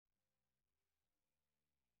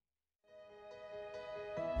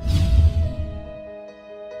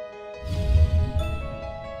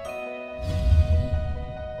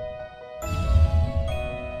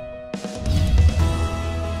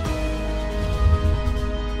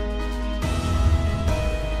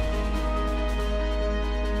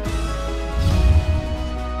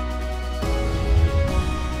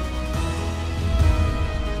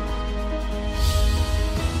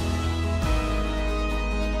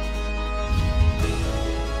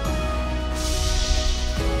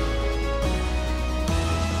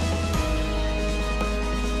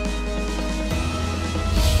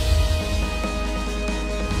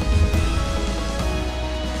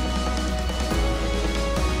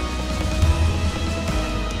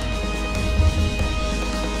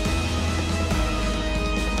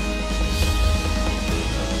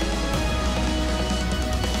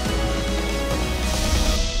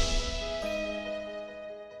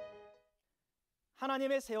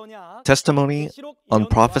Testimony on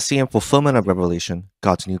prophecy and fulfillment of Revelation,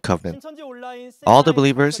 God's new covenant. All the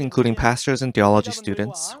believers, including pastors and theology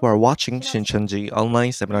students who are watching Shincheonji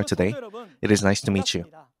online seminar today, it is nice to meet you.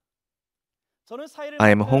 I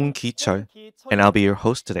am Hong Ki-chul, and I'll be your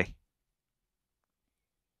host today.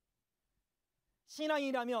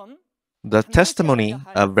 The testimony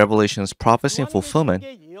of Revelation's prophecy and fulfillment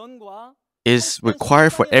is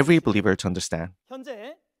required for every believer to understand,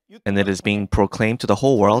 and it is being proclaimed to the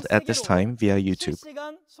whole world at this time via YouTube.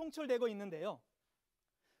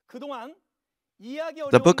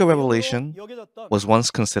 The book of Revelation was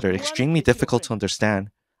once considered extremely difficult to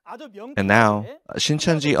understand, and now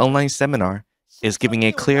Shincheonji online seminar is giving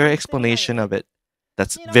a clear explanation of it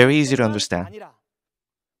that's very easy to understand.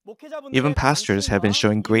 Even pastors have been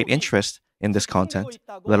showing great interest in this content,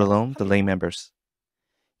 let alone the lay members.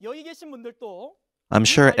 I'm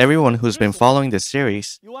sure everyone who's been following this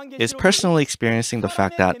series is personally experiencing the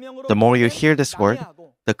fact that the more you hear this word,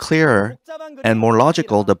 the clearer and more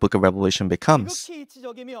logical the book of Revelation becomes,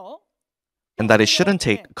 and that it shouldn't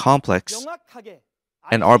take complex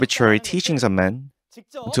and arbitrary teachings of men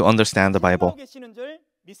to understand the Bible.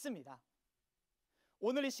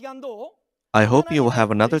 I hope you will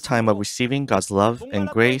have another time of receiving God's love and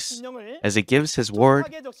grace as He gives His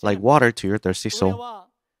word like water to your thirsty soul.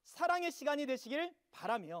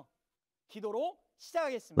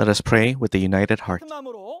 Let us pray with a united heart.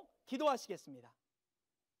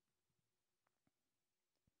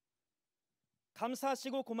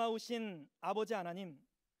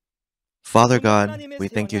 Father God, we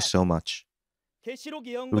thank you so much.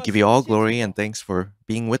 We give you all glory and thanks for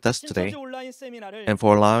being with us today and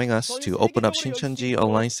for allowing us to open up Shincheonji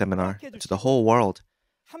online seminar to the whole world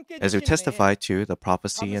as we testify to the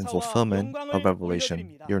prophecy and fulfillment of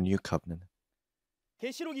Revelation, your new covenant.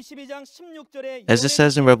 As it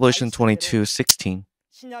says in Revelation 22:16,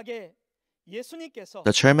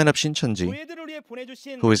 the chairman of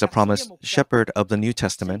Shincheonji, who is the promised shepherd of the New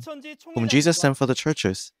Testament, whom Jesus sent for the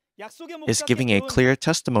churches, is giving a clear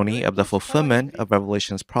testimony of the fulfillment of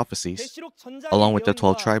Revelation's prophecies, along with the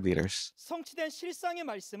 12 tribe leaders.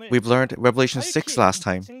 We've learned Revelation 6 last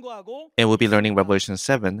time, and we'll be learning Revelation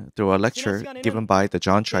 7 through a lecture given by the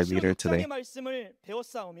John tribe leader today.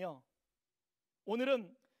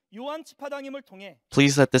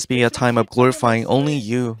 Please let this be a time of glorifying only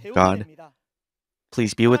you, God.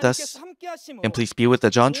 Please be with us, and please be with the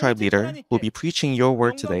John tribe leader who will be preaching your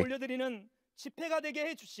word today. So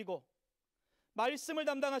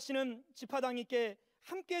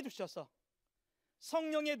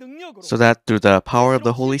that through the power of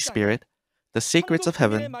the Holy Spirit, the secrets of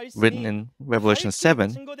heaven written in Revelation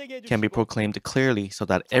 7 can be proclaimed clearly so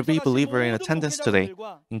that every believer in attendance today,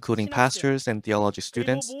 including pastors and theology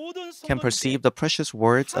students, can perceive the precious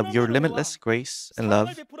words of your limitless grace and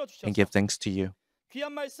love and give thanks to you.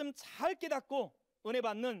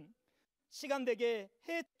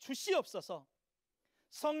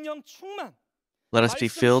 Let us be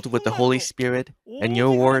filled with the Holy Spirit and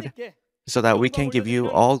your word so that we can give you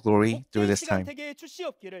all glory through this time.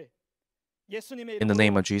 In the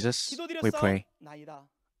name of Jesus, we pray.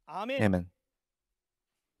 Amen.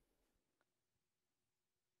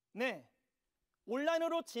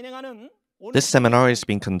 This seminar is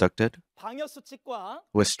being conducted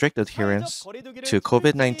with strict adherence to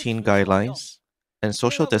COVID-19 guidelines and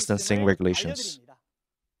social distancing regulations.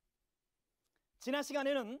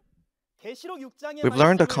 We've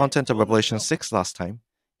learned the content of Revelation 6 last time.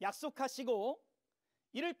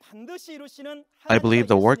 I believe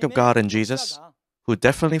the work of God and Jesus, who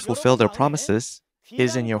definitely fulfill their promises,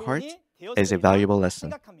 is in your heart as a valuable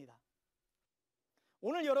lesson.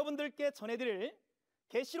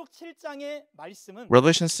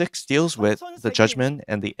 Revelation 6 deals with the judgment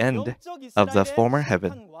and the end of the former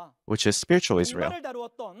heaven, which is spiritual Israel.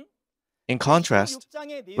 In contrast,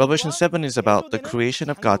 Revelation 7 is about the creation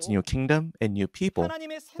of God's new kingdom and new people,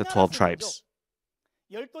 the 12 tribes.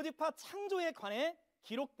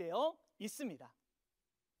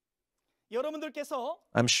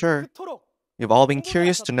 I'm sure you've all been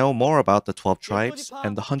curious to know more about the 12 tribes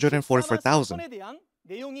and the 144,000,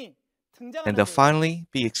 and they'll finally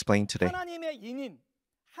be explained today.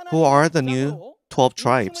 Who are the new 12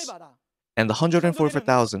 tribes and the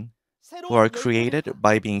 144,000 who are created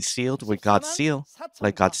by being sealed with God's seal,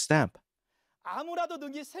 like God's stamp?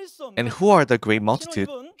 And who are the great multitude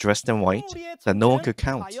dressed in white that no one could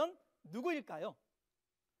count?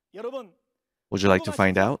 Would you like to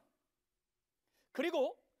find out?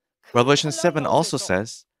 Revelation 7 also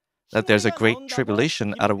says that there's a great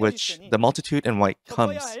tribulation out of which the multitude in white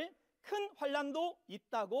comes.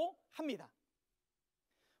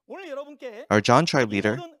 Our John tribe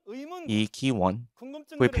leader, Giweon,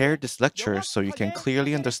 prepared this lecture so you can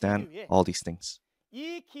clearly understand all these things.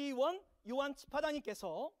 이기원 요한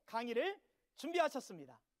지파장님께서 강의를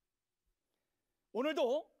준비하셨습니다.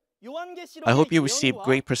 오늘도 I hope you receive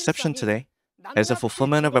great perception today as the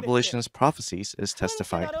fulfillment of Revelation's prophecies is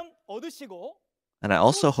testified. And I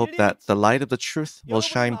also hope that the light of the truth will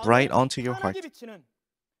shine bright onto your heart.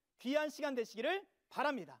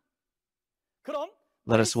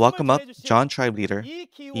 Let us welcome up John tribe leader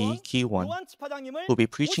Giweon, who will be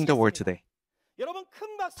preaching the word today.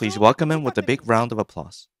 Please welcome him with a big round of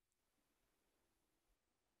applause.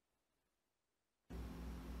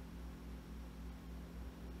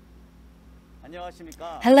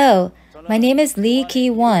 Hello, my name is Lee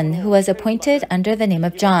Giweon, who was appointed under the name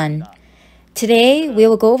of John. Today, we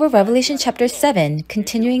will go over Revelation chapter 7,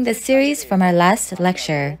 continuing the series from our last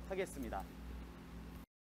lecture.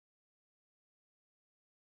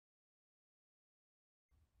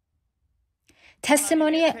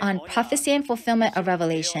 Testimony on prophecy and fulfillment of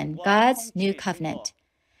Revelation, God's new covenant.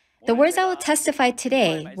 The words I will testify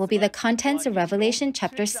today will be the contents of Revelation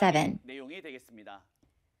chapter 7.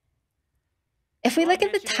 If we look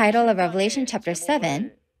at the title of Revelation chapter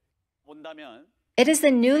 7, it is the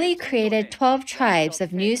newly created 12 tribes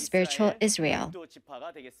of New Spiritual Israel.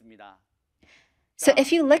 So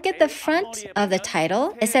if you look at the front of the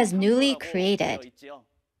title, it says newly created.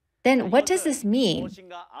 Then what does this mean?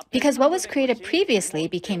 Because what was created previously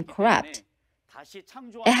became corrupt.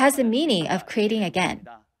 It has the meaning of creating again.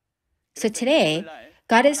 So today,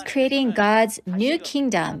 God is creating God's new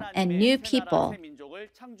kingdom and new people.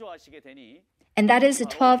 And that is the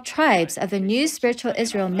 12 tribes of the new spiritual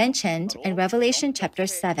Israel mentioned in Revelation chapter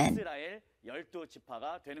 7.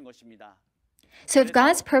 So if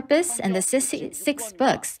God's purpose in the six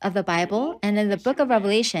books of the Bible and in the book of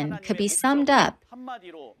Revelation could be summed up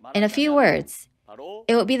in a few words,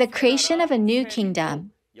 it would be the creation of a new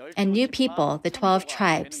kingdom and new people, the 12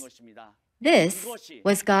 tribes. This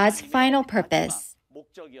was God's final purpose.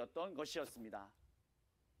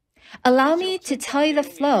 Allow me to tell you the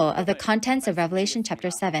flow of the contents of Revelation chapter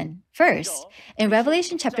 7. First, in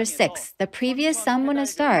Revelation chapter 6, the previous sun, moon, and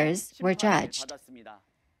stars were judged.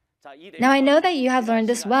 Now I know that you have learned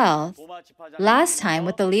this well last time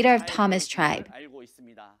with the leader of Thomas' tribe.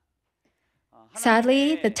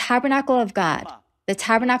 Sadly, the tabernacle of God, the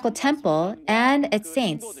tabernacle temple, and its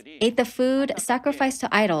saints ate the food sacrificed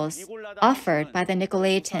to idols offered by the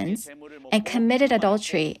Nicolaitans and committed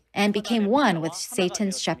adultery and became one with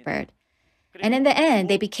Satan's shepherd. And in the end,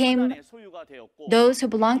 they became those who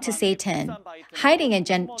belonged to Satan, hiding in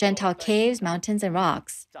Gentile caves, mountains, and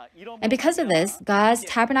rocks. And because of this, God's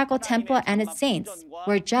tabernacle temple and its saints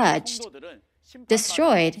were judged,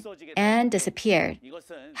 destroyed, and disappeared.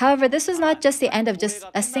 However, this was not just the end of just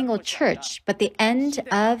a single church, but the end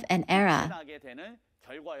of an era.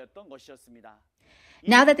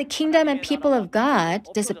 Now that the kingdom and people of God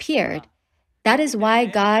disappeared, that is why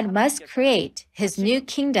God must create His new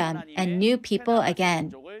kingdom and new people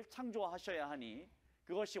again.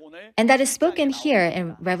 And that is spoken here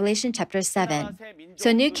in Revelation chapter 7.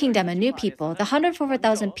 So new kingdom and new people, the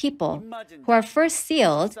 144,000 people who are first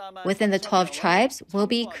sealed within the 12 tribes will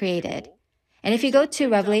be created. And if you go to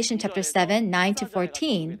Revelation chapter 7, 9 to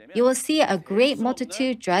 14, you will see a great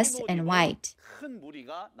multitude dressed in white.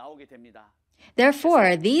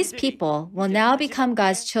 Therefore, these people will now become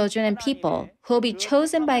God's children and people who will be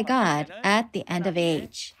chosen by God at the end of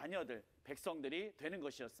age.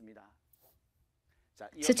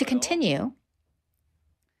 So to continue,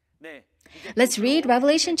 let's read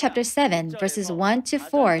Revelation chapter 7, verses 1 to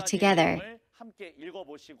 4 together.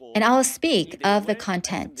 And I will speak of the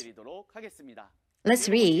content. Let's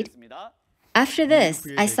read. After this,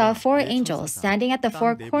 I saw 4 angels standing at the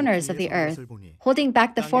 4 corners of the earth, holding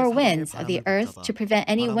back the 4 winds of the earth to prevent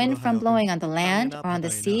any wind from blowing on the land or on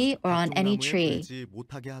the sea or on any tree.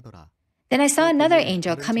 Then I saw another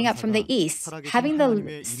angel coming up from the east, having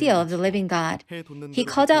the seal of the living God. He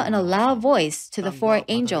called out in a loud voice to the 4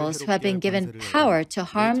 angels who have been given power to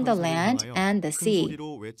harm the land and the sea.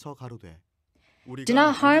 Do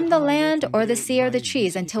not harm the land or the sea or the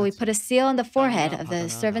trees until we put a seal on the forehead of the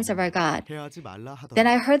servants of our God. Then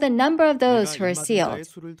I heard the number of those who were sealed,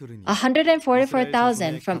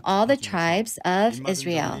 144,000 from all the tribes of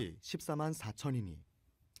Israel.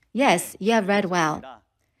 Yes, you have read well.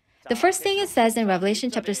 The first thing it says in Revelation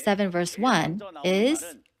chapter 7, verse 1 is,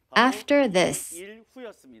 after this.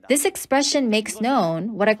 This expression makes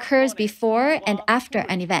known what occurs before and after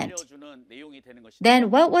an event. Then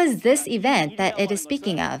what was this event that it is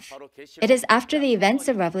speaking of? It is after the events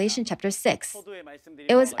of Revelation chapter 6.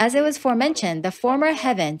 It was as it was forementioned, the former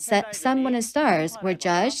heaven, sun, moon, and stars were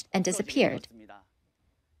judged and disappeared.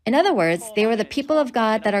 In other words, they were the people of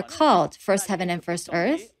God that are called first heaven and first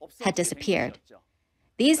earth had disappeared.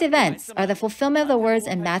 These events are the fulfillment of the words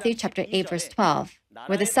in Matthew chapter 8 verse 12,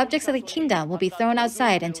 where the subjects of the kingdom will be thrown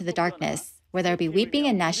outside into the darkness, where there will be weeping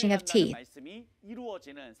and gnashing of teeth.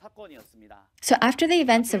 So after the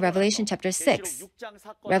events of Revelation chapter 6,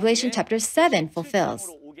 Revelation chapter 7 fulfills.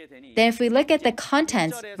 Then if we look at the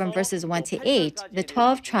contents from verses 1 to 8, the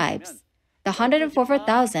 12 tribes, the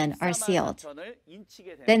 144,000 are sealed.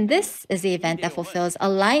 Then this is the event that fulfills,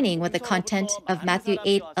 aligning with the content of Matthew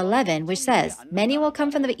 8:11, which says, "Many will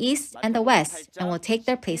come from the east and the west and will take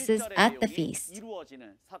their places at the feast."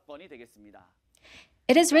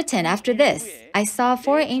 It is written, "After this, I saw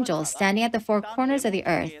 4 angels standing at the 4 corners of the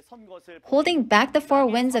earth, holding back the 4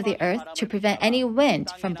 winds of the earth to prevent any wind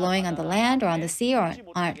from blowing on the land or on the sea or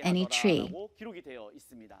on any tree."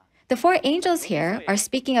 The 4 angels here are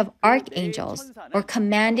speaking of archangels, or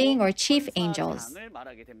commanding or chief angels.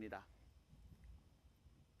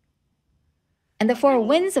 And the 4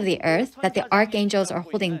 winds of the earth that the archangels are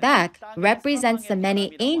holding back represents the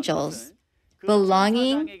many angels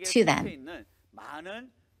belonging to them.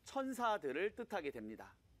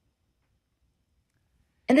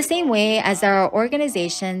 In the same way as there are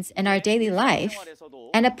organizations in our daily life,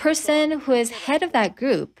 and a person who is head of that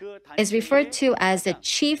group is referred to as the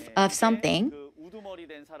chief of something,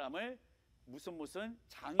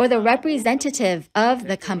 or the representative of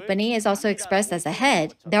the company is also expressed as a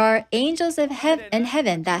head, there are angels in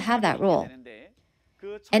heaven that have that role.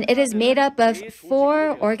 And it is made up of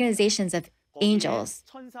 4 organizations of angels.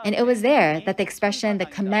 And it was there that the expression the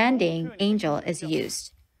commanding angel is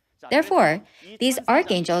used. Therefore, these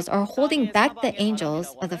archangels are holding back the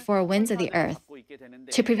angels of the 4 winds of the earth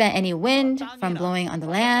to prevent any wind from blowing on the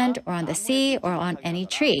land or on the sea or on any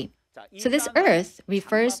tree. So this earth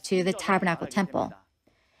refers to the tabernacle temple,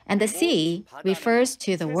 and the sea refers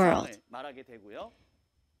to the world.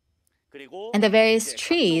 And the various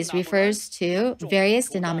trees refers to various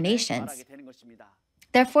denominations.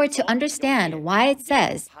 Therefore, to understand why it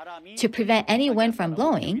says to prevent any wind from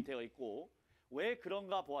blowing,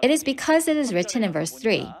 it is because it is written in verse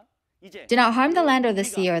 3, "Do not harm the land or the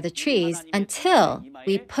sea or the trees until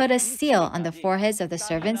we put a seal on the foreheads of the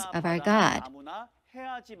servants of our God."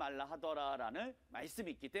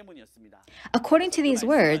 According to these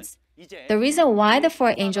words, the reason why the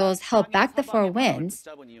 4 angels held back the 4 winds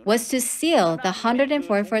was to seal the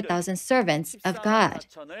 144,000 servants of God.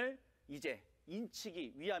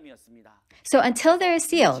 So until they are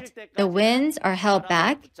sealed, the winds are held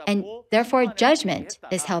back, and therefore judgment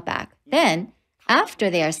is held back. Then, after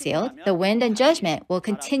they are sealed, the wind and judgment will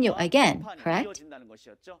continue again, correct?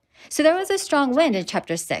 So there was a strong wind in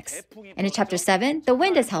chapter 6. And in chapter 7, the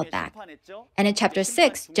wind is held back. And in chapter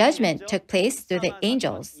 6, judgment took place through the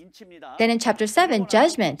angels. Then in chapter 7,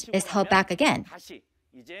 judgment is held back again.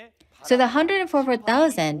 So the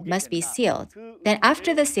 144,000 must be sealed. Then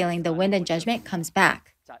after the sealing, the wind and judgment comes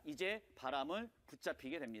back.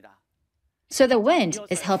 So the wind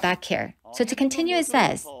is held back here. So to continue, it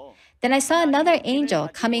says, "Then I saw another angel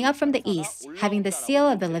coming up from the east, having the seal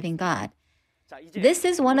of the living God." This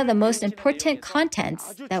is one of the most important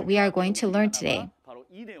contents that we are going to learn today.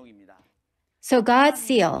 So God's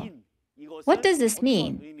seal. What does this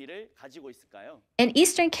mean? In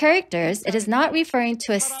Eastern characters, it is not referring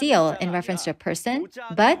to a seal in reference to a person,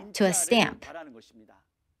 but to a stamp.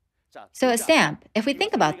 So a stamp, if we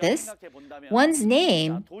think about this, one's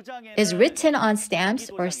name is written on stamps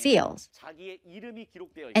or seals.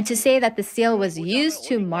 And to say that the seal was used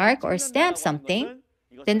to mark or stamp something,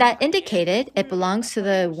 then that indicated it belongs to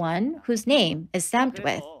the one whose name is stamped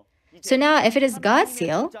with. So now, if it is God's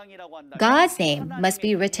seal, God's name must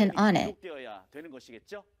be written on it.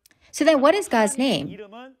 So then what is God's name?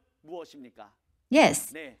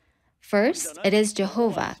 Yes. First, it is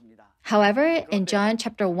Jehovah. However, in John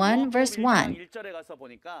chapter 1, verse 1,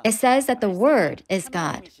 it says that the Word is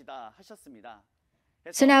God.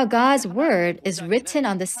 So now God's Word is written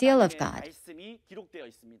on the seal of God.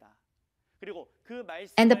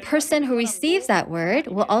 And the person who receives that word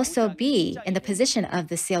will also be in the position of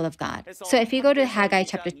the seal of God. So if you go to Haggai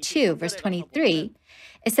chapter 2, verse 23,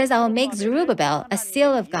 it says, "I will make Zerubbabel a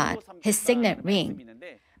seal of God, his signet ring."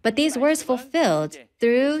 But these words fulfilled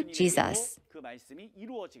through Jesus.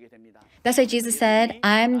 That's why Jesus said,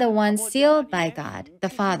 "I'm the one sealed by God, the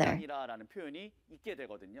Father."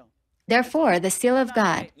 Therefore, the seal of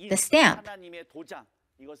God, the stamp,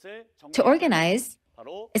 to organize,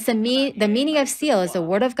 It's the meaning of seal is the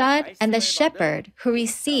word of God and the shepherd who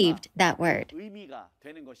received that word.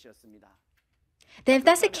 Then if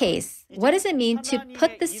that's the case, what does it mean to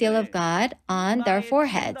put the seal of God on their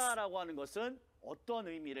foreheads?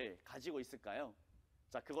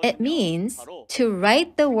 It means to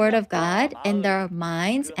write the word of God in their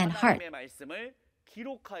minds and heart.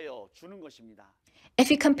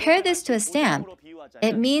 If you compare this to a stamp,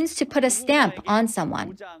 it means to put a stamp on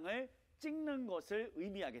someone.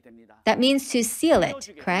 That means to seal it,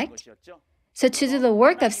 correct? So to do the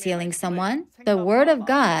work of sealing someone, the word of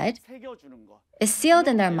God is sealed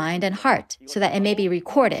in their mind and heart so that it may be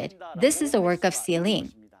recorded. This is the work of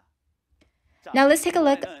sealing. Now let's take a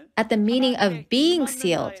look at the meaning of being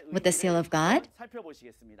sealed with the seal of God.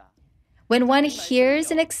 When one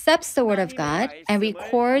hears and accepts the word of God and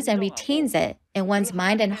records and retains it in one's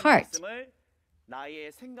mind and heart,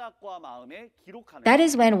 that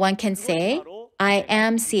is when one can say, I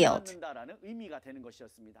am sealed.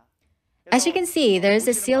 As you can see, there is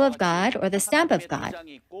a seal of God or the stamp of God,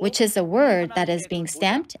 which is a word that is being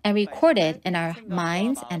stamped and recorded in our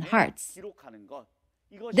minds and hearts.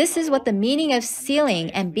 This is what the meaning of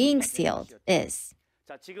sealing and being sealed is.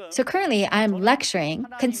 So currently, I am lecturing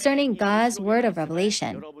concerning God's word of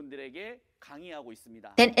revelation.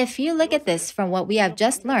 Then if you look at this from what we have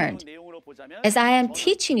just learned, as I am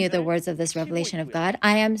teaching you the words of this revelation of God,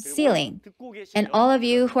 I am sealing. And all of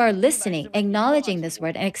you who are listening, acknowledging this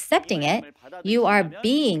word and accepting it, you are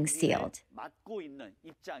being sealed.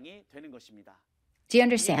 Do you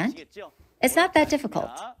understand? It's not that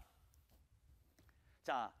difficult.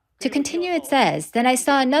 To continue, it says, Then I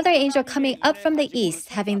saw another angel coming up from the east,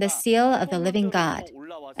 having the seal of the living God,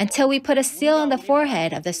 until we put a seal on the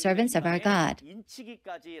forehead of the servants of our God.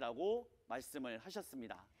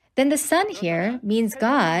 Then the sun here means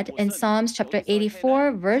God in Psalms chapter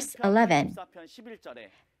 84, verse 11.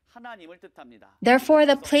 Therefore,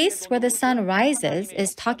 the place where the sun rises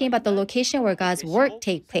is talking about the location where God's work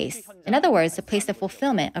takes place. In other words, the place of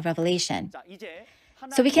fulfillment of revelation.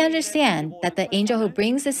 So we can understand that the angel who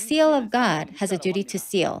brings the seal of God has a duty to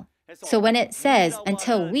seal. So when it says,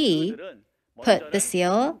 until we put the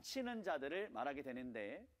seal,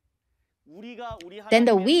 then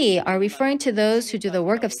the we are referring to those who do the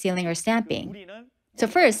work of sealing or stamping. So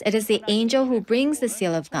first, it is the angel who brings the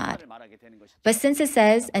seal of God. But since it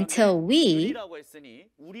says, until we,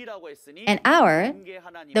 and our,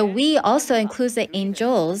 the we also includes the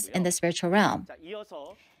angels in the spiritual realm.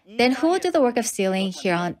 Then who will do the work of sealing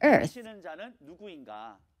here on earth?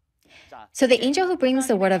 So the angel who brings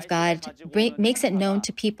the word of God makes it known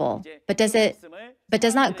to people, but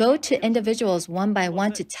does not go to individuals one by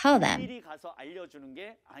one to tell them.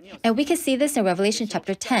 And we can see this in Revelation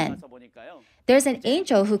chapter 10. There's an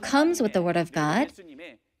angel who comes with the word of God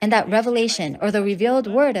and that revelation or the revealed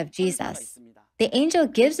word of Jesus. The angel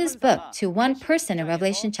gives his book to one person in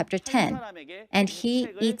Revelation chapter 10, and he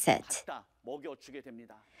eats it.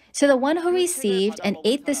 So the one who received and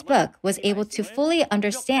ate this book was able to fully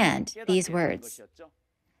understand these words.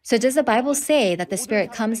 So does the Bible say that the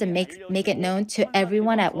Spirit comes and make it known to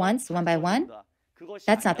everyone at once, one by one?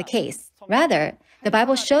 That's not the case. Rather, the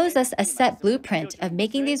Bible shows us a set blueprint of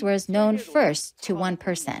making these words known first to one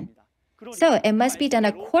person. So it must be done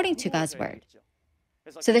according to God's word.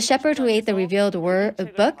 So the shepherd who ate the revealed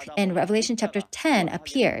book in Revelation chapter 10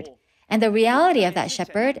 appeared. And the reality of that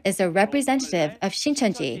shepherd is a representative of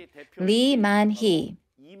Shincheonji, Man-hee.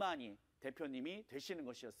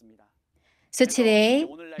 So today,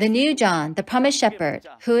 the new John, the promised shepherd,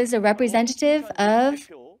 who is a representative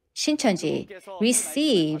of Shincheonji,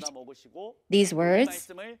 received these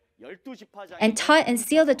words and taught and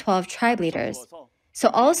sealed the 12 tribe leaders. So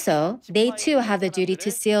also, they too have the duty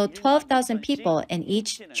to seal 12,000 people in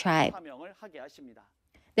each tribe.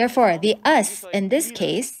 Therefore, the us in this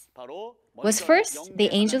case was first the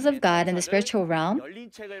angels of God in the spiritual realm,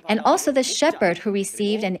 and also the shepherd who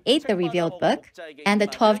received and ate the revealed book, and the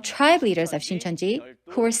 12 tribe leaders of Shincheonji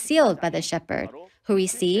who were sealed by the shepherd who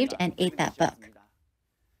received and ate that book.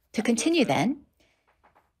 To continue then,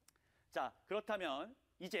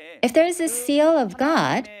 if there is a seal of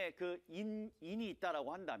God,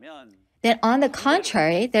 then on the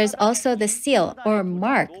contrary, there's also the seal or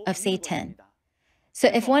mark of Satan. So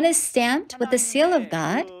if one is stamped with the seal of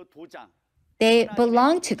God, they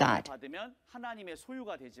belong to God.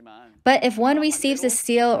 But if one receives a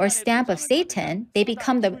seal or stamp of Satan, they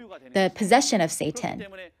become the possession of Satan.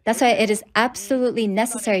 That's why it is absolutely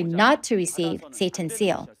necessary not to receive Satan's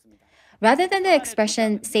seal. Rather than the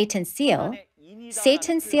expression Satan's seal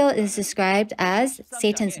is described as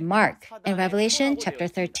Satan's mark in Revelation chapter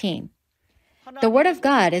 13. The word of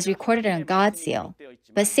God is recorded on God's seal,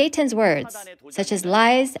 but Satan's words, such as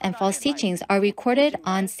lies and false teachings, are recorded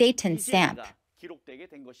on Satan's stamp.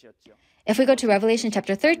 If we go to Revelation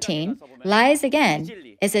chapter 13, lies again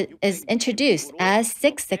is introduced as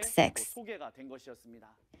 666.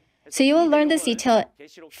 So you will learn this detail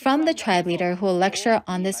from the tribe leader who will lecture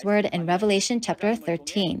on this word in Revelation chapter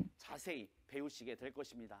 13.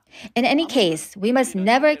 In any case, we must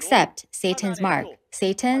never accept Satan's mark,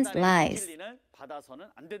 Satan's lies.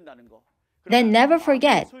 Then never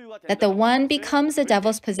forget that the one becomes the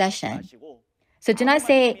devil's possession. So do not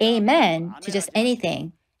say amen to just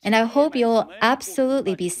anything, and I hope you will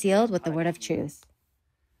absolutely be sealed with the word of truth.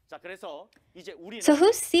 So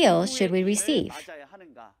whose seal should we receive?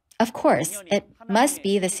 Of course, it must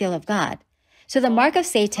be the seal of God. So the mark of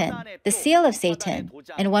Satan, the seal of Satan,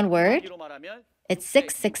 in one word, it's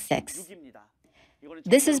 666.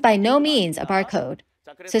 This is by no means a barcode.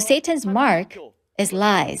 So Satan's mark is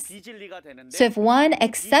lies. So if one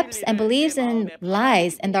accepts and believes in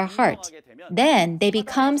lies in their heart, then they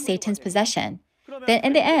become Satan's possession. Then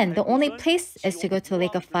in the end, the only place is to go to the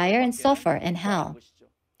lake of fire and sulfur in hell.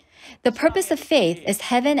 The purpose of faith is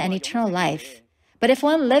heaven and eternal life. But if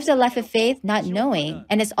one lives a life of faith not knowing,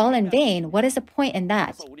 and it's all in vain, what is the point in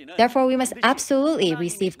that? Therefore, we must absolutely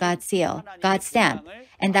receive God's seal, God's stamp,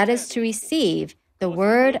 and that is to receive the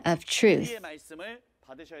word of truth.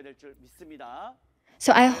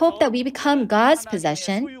 So I hope that we become God's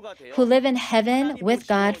possession, who live in heaven with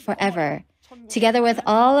God forever, together with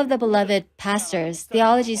all of the beloved pastors,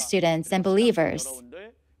 theology students, and believers.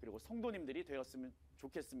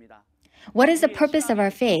 What is the purpose of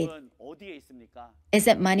our faith? Is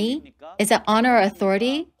it money? Is it honor or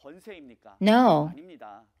authority? No.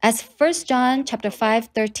 As 1 John chapter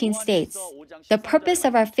 5:13 states, the purpose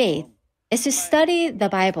of our faith is to study the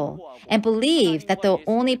Bible and believe that the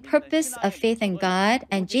only purpose of faith in God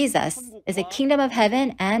and Jesus is the kingdom of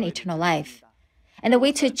heaven and eternal life. And the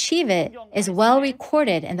way to achieve it is well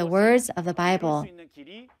recorded in the words of the Bible.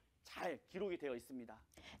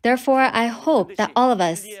 Therefore, I hope that all of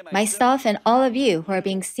us, myself and all of you who are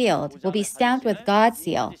being sealed, will be stamped with God's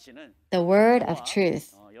seal, the word of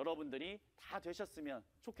truth.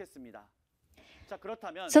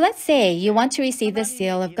 So let's say you want to receive the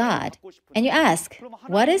seal of God, and you ask,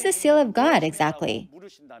 what is the seal of God exactly?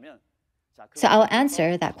 So I'll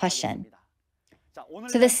answer that question.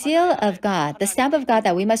 So the seal of God, the stamp of God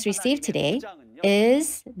that we must receive today,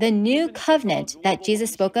 is the new covenant that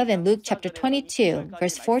Jesus spoke of in Luke chapter 22,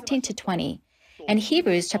 verse 14 to 20, and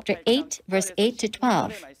Hebrews chapter 8, verse 8 to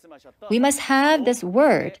 12. We must have this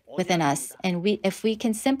word within us, and if we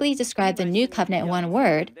can simply describe the new covenant in one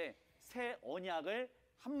word,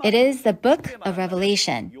 it is the book of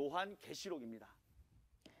Revelation.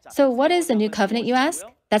 So what is the new covenant, you ask?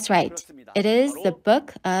 That's right. It is the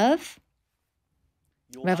book of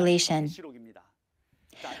Revelation.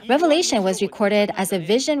 Revelation was recorded as a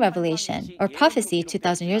vision revelation or prophecy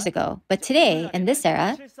 2,000 years ago, but today, in this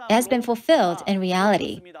era, it has been fulfilled in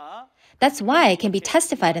reality. That's why it can be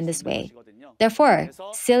testified in this way. Therefore,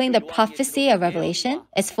 sealing the prophecy of Revelation,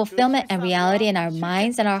 its fulfillment and reality in our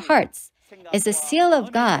minds and our hearts, is the seal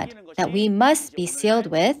of God that we must be sealed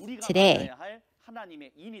with today.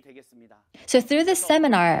 So through this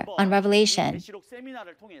seminar on Revelation,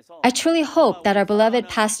 I truly hope that our beloved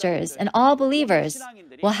pastors and all believers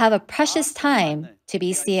will have a precious time to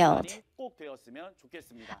be sealed.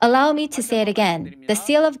 Allow me to say it again. The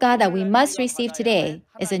seal of God that we must receive today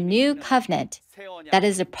is a new covenant. That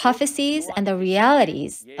is the prophecies and the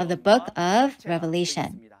realities of the book of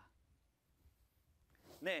Revelation.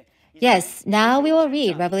 Yes, now we will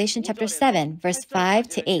read Revelation chapter 7, verse 5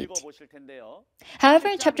 to 8. However,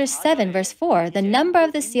 in chapter 7, verse 4, the number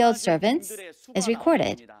of the sealed servants is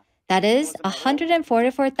recorded. That is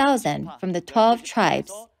 144,000 from the 12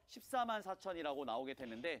 tribes.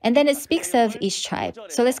 And then it speaks of each tribe.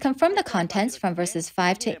 So let's confirm the contents from verses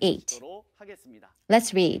 5 to 8.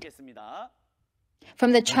 Let's read.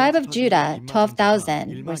 From the tribe of Judah,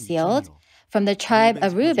 12,000 were sealed. From the tribe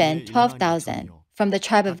of Reuben, 12,000. From the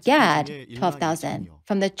tribe of Gad, 12,000.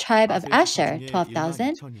 From the tribe of Asher,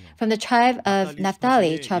 12,000. From the tribe of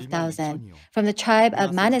Naphtali, 12,000. From the tribe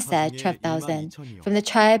of Manasseh, 12,000. From the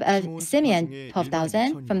tribe of Simeon,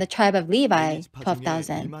 12,000. From the tribe of Levi,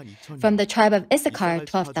 12,000. From the tribe of Issachar,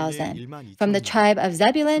 12,000. From the tribe of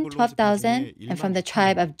Zebulun, 12,000. And from the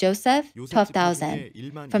tribe of Joseph,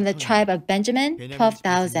 12,000. From the tribe of Benjamin,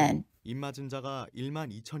 12,000.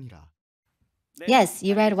 Yes,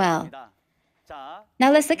 you read well.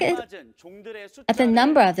 Now let's look at the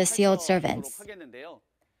number of the sealed servants.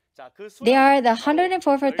 They are the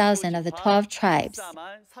 144,000 of the 12 tribes.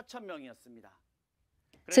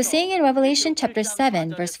 So seeing in Revelation chapter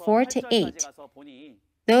 7, verse 4 to 8,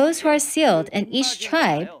 those who are sealed in each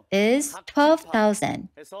tribe is 12,000.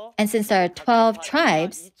 And since there are 12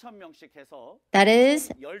 tribes, that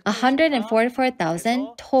is 144,000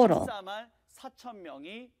 total.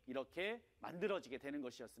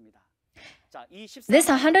 This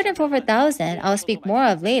 144,000 I'll speak more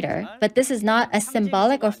of later, but this is not a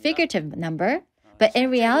symbolic or figurative number, but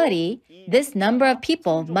in reality, this number of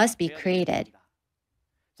people must be created.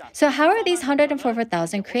 So how are these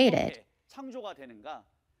 144,000 created?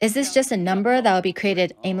 Is this just a number that will be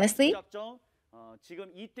created aimlessly?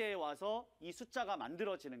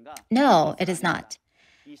 No, it is not.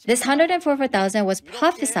 This 144,000 was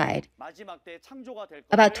prophesied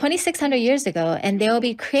about 2,600 years ago, and they will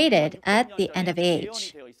be created at the end of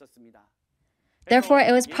age. Therefore,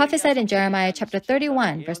 it was prophesied in Jeremiah chapter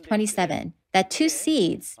 31, verse 27, that two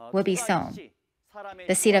seeds will be sown,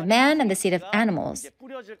 the seed of man and the seed of animals.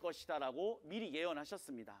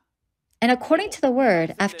 And according to the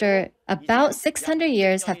word, after about 600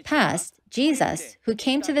 years have passed, Jesus, who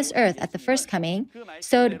came to this earth at the first coming,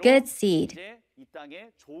 sowed good seed.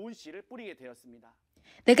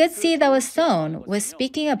 The good seed that was sown was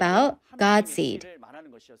speaking about God's seed.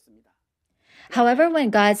 However, when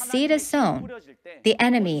God's seed is sown, the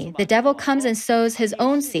enemy, the devil, comes and sows his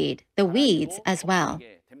own seed, the weeds, as well.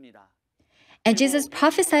 And Jesus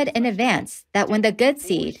prophesied in advance that when the good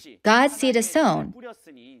seed, God's seed, is sown,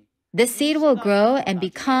 this seed will grow and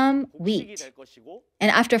become wheat.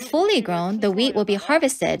 And after fully grown, the wheat will be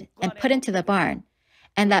harvested and put into the barn.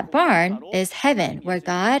 And that barn is heaven, where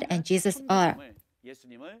God and Jesus are.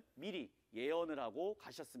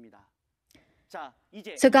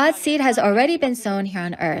 So God's seed has already been sown here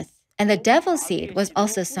on earth, and the devil's seed was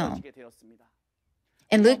also sown.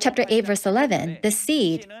 In Luke chapter 8, verse 11, the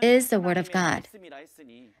seed is the word of God.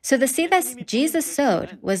 So the seed that Jesus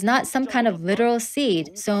sowed was not some kind of literal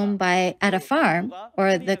seed sown at a farm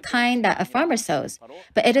or the kind that a farmer sows,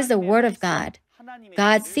 but it is the word of God,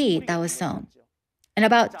 God's seed that was sown. And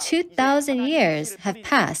about 2,000 years have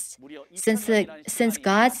passed since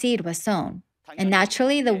God's seed was sown. And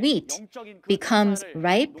naturally, the wheat becomes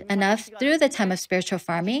ripe enough through the time of spiritual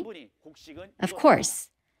farming, of course.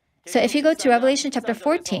 So if you go to Revelation chapter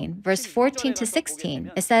 14, verse 14 to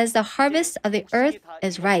 16, it says, "The harvest of the earth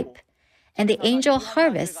is ripe, and the angel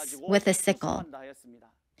harvests with a sickle."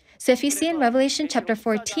 So if you see in Revelation chapter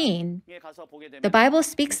 14, the Bible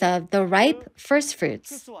speaks of the ripe first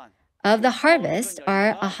fruits of the harvest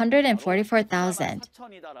are 144,000.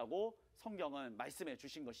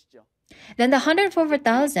 Then the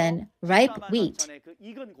 144,000 ripe wheat,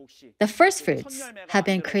 the first fruits, have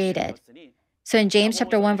been created. So in James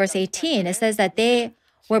chapter 1, verse 18, it says that they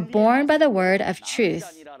were born by the word of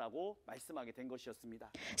truth.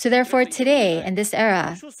 So therefore today, in this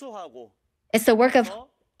era, it's the work of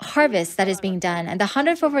harvest that is being done, and the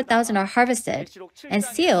 144,000 are harvested and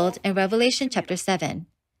sealed in Revelation chapter 7.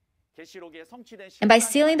 And by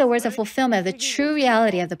sealing the words of fulfillment of the true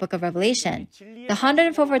reality of the book of Revelation, the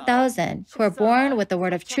 144,000 who are born with the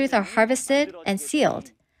word of truth are harvested and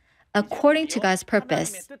sealed according to God's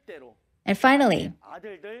purpose. And finally,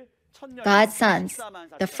 God's sons,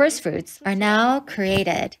 the first fruits, are now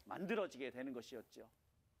created.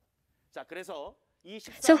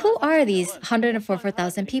 So who are these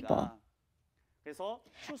 144,000 people?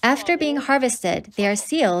 After being harvested, they are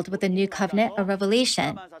sealed with the new covenant of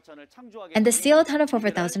Revelation, and the sealed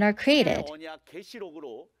 144,000 are created.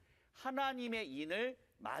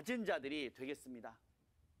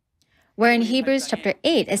 Where in Hebrews chapter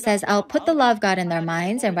 8, it says, "I'll put the law of God in their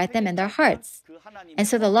minds and write them in their hearts." And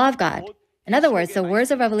so the law of God, in other words, the words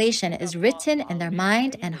of Revelation, is written in their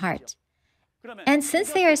mind and heart. And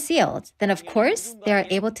since they are sealed, then of course, they are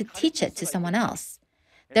able to teach it to someone else.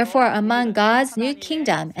 Therefore, among God's new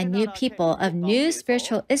kingdom and new people of new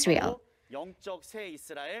spiritual Israel,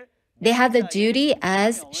 they have the duty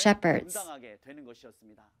as shepherds.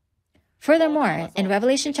 Furthermore, in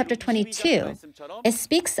Revelation chapter 22, it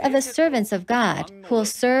speaks of the servants of God who will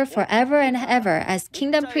serve forever and ever as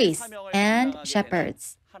kingdom priests and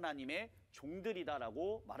shepherds.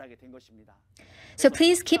 So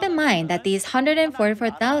please keep in mind that these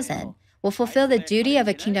 144,000 will fulfill the duty of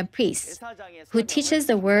a kingdom priest who teaches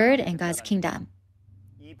the word in God's kingdom.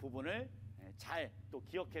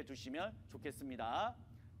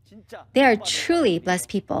 They are truly blessed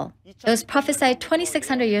people. It was prophesied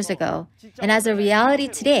 2,600 years ago, and as a reality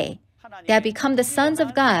today, they have become the sons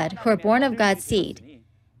of God who are born of God's seed,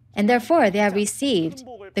 and therefore they have received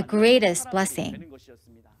the greatest blessing.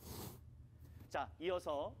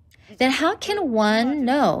 then how can one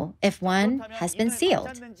know if one has been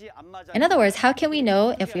sealed? In other words, how can we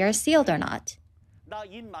know if we are sealed or not?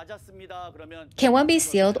 Can one be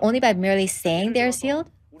sealed only by merely saying they are sealed?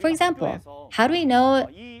 For example, how do we know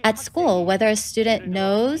at school whether a student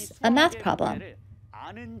knows a math problem?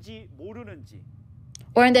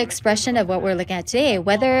 Or in the expression of what we're looking at today,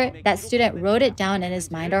 whether that student wrote it down in his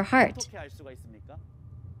mind or heart.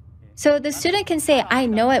 So the student can say, I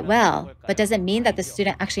know it well, but does it mean that the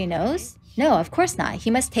student actually knows? No, of course not. He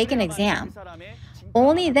must take an exam.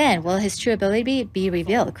 Only then will his true ability be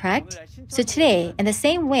revealed, correct? So today, in the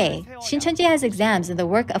same way, Shincheonji has exams in the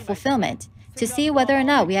work of fulfillment to see whether or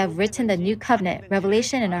not we have written the new covenant,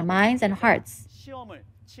 revelation in our minds and hearts.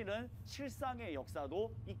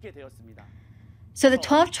 So the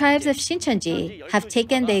 12 tribes of Shincheonji have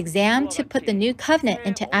taken the exam to put the new covenant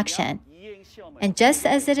into action. And just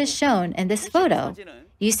as it is shown in this photo,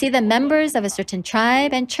 you see the members of a certain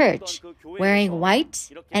tribe and church wearing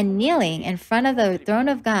white and kneeling in front of the throne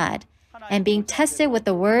of God and being tested with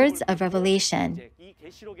the words of revelation.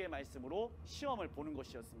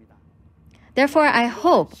 Therefore, I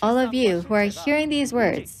hope all of you who are hearing these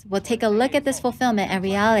words will take a look at this fulfillment and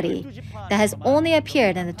reality that has only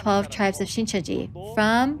appeared in the 12 tribes of Shincheonji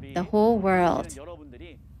from the whole world.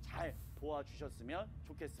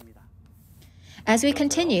 As we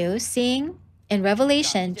continue seeing in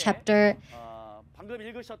Revelation chapter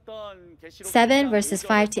 7 verses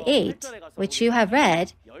 5 to 8, which you have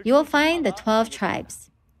read, you will find the 12 tribes.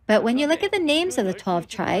 But when you look at the names of the 12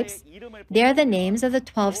 tribes, they are the names of the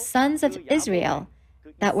 12 sons of Israel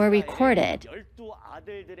that were recorded.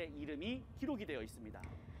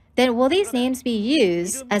 Then will these names be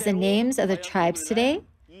used as the names of the tribes today?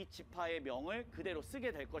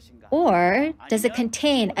 Or does it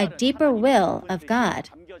contain a deeper will of God?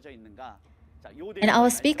 And I will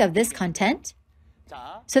speak of this content.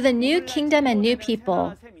 So the new kingdom and new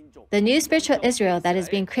people, the new spiritual Israel that is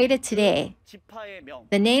being created today,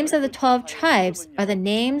 the names of the 12 tribes are the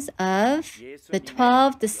names of the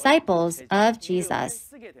 12 disciples of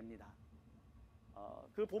Jesus.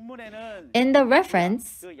 In the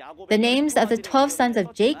reference, the names of the 12 sons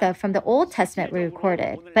of Jacob from the Old Testament were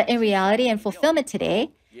recorded, but in reality and fulfillment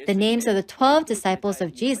today, the names of the 12 disciples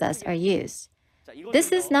of Jesus are used.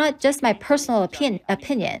 This is not just my personal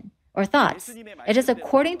opinion or thoughts. It is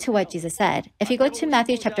according to what Jesus said. If you go to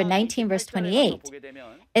Matthew chapter 19, verse 28,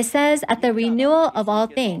 it says, at the renewal of all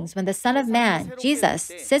things, when the Son of Man,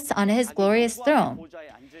 Jesus, sits on his glorious throne,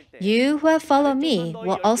 you who have followed me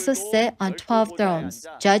will also sit on 12 thrones,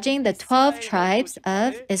 judging the 12 tribes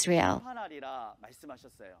of Israel.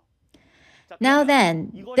 Now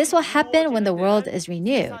then, this will happen when the world is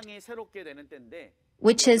renewed,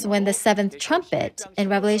 which is when the seventh trumpet in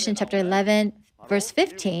Revelation chapter 11, verse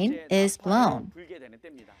 15 is blown.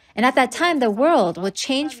 And at that time, the world will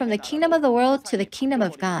change from the kingdom of the world to the kingdom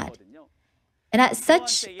of God. And at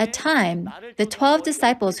such a time, the 12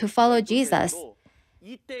 disciples who followed Jesus,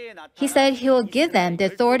 he said he will give them the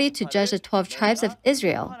authority to judge the 12 tribes of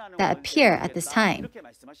Israel that appear at this time.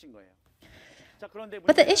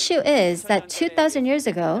 But the issue is that 2,000 years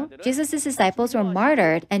ago, Jesus' disciples were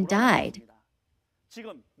martyred and died,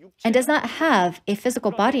 and does not have a physical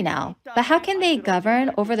body now. But how can they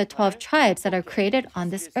govern over the 12 tribes that are created on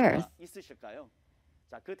this earth?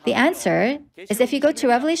 The answer is if you go to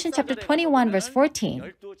Revelation chapter 21, verse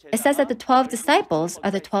 14, it says that the 12 disciples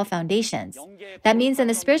are the 12 foundations. That means in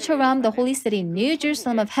the spiritual realm, the holy city, New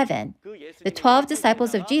Jerusalem of heaven, the 12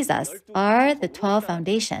 disciples of Jesus are the 12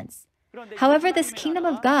 foundations. However, this kingdom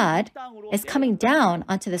of God is coming down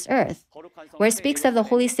onto this earth, where it speaks of the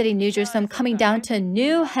holy city, New Jerusalem, coming down to a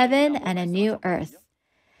new heaven and a new earth.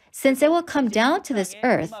 Since it will come down to this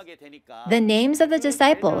earth, the names of the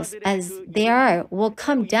disciples, as they are, will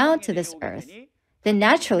come down to this earth. Then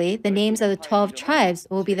naturally, the names of the 12 tribes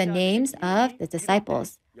will be the names of the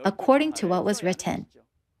disciples, according to what was written.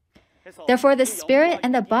 Therefore, the spirit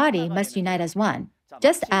and the body must unite as one.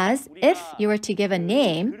 Just as if you were to give a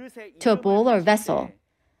name to a bowl or vessel.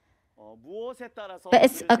 But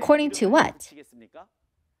it's according to what?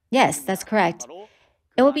 Yes, that's correct.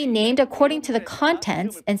 It will be named according to the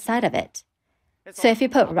contents inside of it. So if you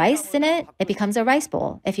put rice in it, it becomes a rice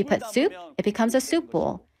bowl. If you put soup, it becomes a soup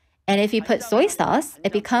bowl. And if you put soy sauce,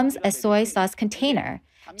 it becomes a soy sauce container.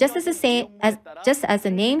 Just as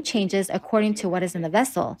the name changes according to what is in the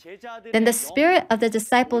vessel, then the spirit of the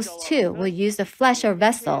disciples too will use the flesh or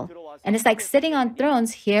vessel, and it's like sitting on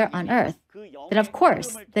thrones here on earth. Then of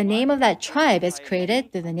course, the name of that tribe is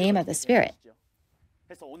created through the name of the Spirit.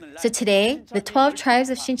 So today, the 12 tribes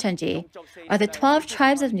of Shincheonji are the 12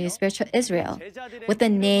 tribes of New Spiritual Israel, with the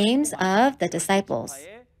names of the disciples.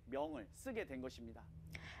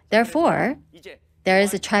 Therefore, there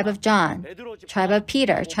is the tribe of John, tribe of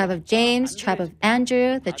Peter, tribe of James, tribe of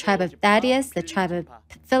Andrew, the tribe of Thaddeus, the tribe of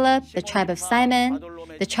Philip, the tribe of Simon,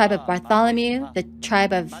 the tribe of Bartholomew, the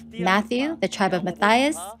tribe of Matthew, the tribe of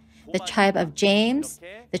Matthias, the tribe of James,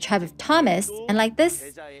 the tribe of Thomas, and like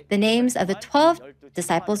this, the names of the 12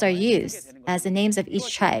 disciples are used as the names of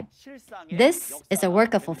each tribe. This is a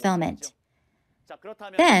work of fulfillment.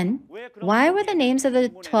 Then, why were the names of the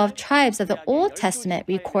 12 tribes of the Old Testament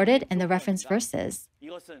recorded in the reference verses?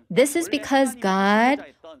 This is because God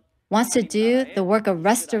wants to do the work of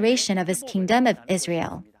restoration of His kingdom of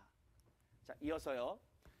Israel.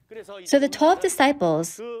 So the 12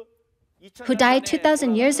 disciples who died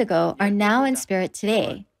 2,000 years ago are now in spirit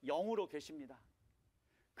today.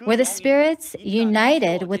 Were the spirits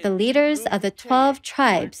united with the leaders of the 12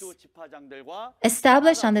 tribes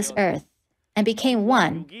established on this earth and became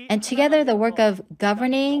one, and together the work of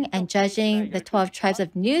governing and judging the 12 tribes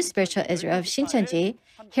of new spiritual Israel of Shincheonji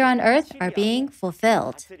here on earth are being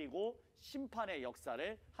fulfilled.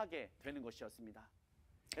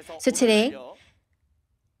 So today,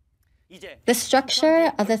 the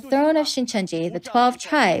structure of the throne of Shincheonji, the 12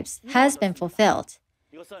 tribes, has been fulfilled.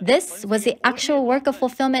 This was the actual work of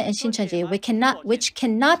fulfillment in Shincheonji, which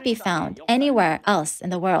cannot be found anywhere else in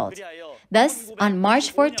the world. Thus, on March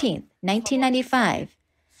 14, 1995,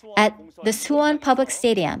 at the Suwon Public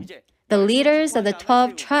Stadium, the leaders of the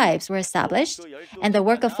 12 tribes were established, and the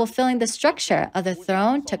work of fulfilling the structure of the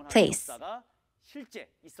throne took place.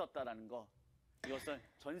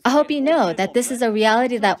 I hope you know that this is a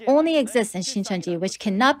reality that only exists in Shincheonji, which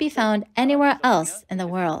cannot be found anywhere else in the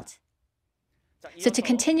world. So to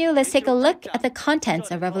continue, let's take a look at the contents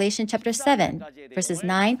of Revelation chapter 7, verses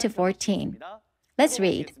 9 to 14. Let's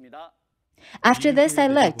read. After this I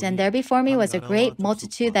looked, and there before me was a great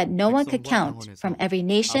multitude that no one could count, from every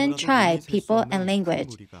nation, tribe, people, and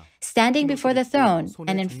language, standing before the throne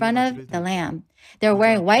and in front of the Lamb. They were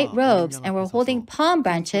wearing white robes and were holding palm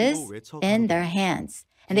branches in their hands.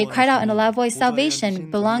 And they cried out in a loud voice, "Salvation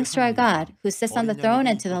belongs to our God, who sits on the throne,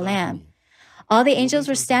 and to the Lamb." All the angels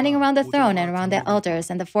were standing around the throne and around the elders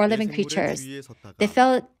and the four living creatures. They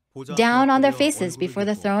fell down on their faces before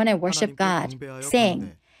the throne and worshiped God,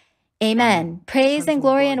 saying, Amen. Praise and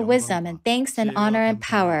glory and wisdom and thanks and honor and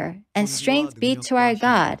power and strength be to our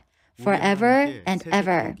God forever and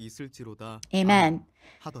ever. Amen.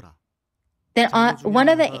 Then one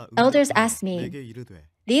of the elders asked me,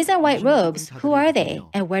 "These are white robes. Who are they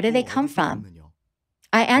and where do they come from?"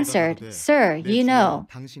 I answered, "Sir, you know."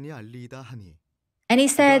 And he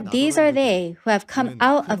said, "These are they who have come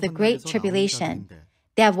out of the great tribulation.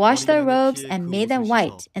 They have washed their robes and made them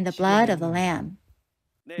white in the blood of the Lamb."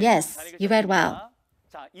 Yes, you read well.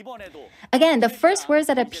 Again, the first words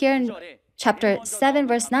that appear in chapter 7,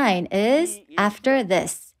 verse 9 is "after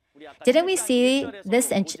this." Didn't we see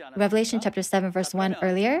this in Revelation chapter 7, verse 1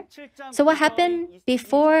 earlier? So what happened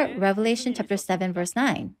before Revelation chapter 7, verse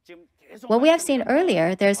 9? What we have seen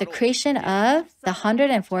earlier, there's a creation of the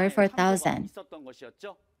 144,000.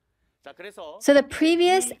 So the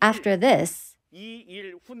previous after this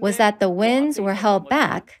was that the winds were held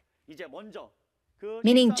back,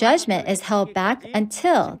 meaning judgment is held back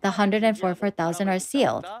until the 144,000 are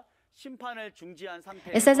sealed.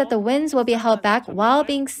 It says that the winds will be held back while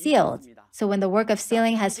being sealed. So when the work of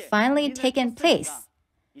sealing has finally taken place,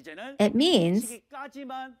 it means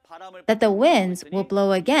that the winds will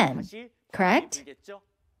blow again, correct?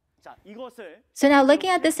 So now looking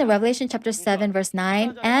at this in Revelation chapter 7, verse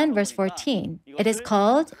 9 and verse 14, it is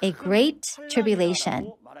called a great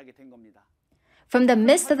tribulation. From the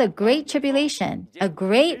midst of the great tribulation, a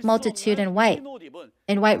great multitude in white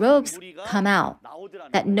robes come out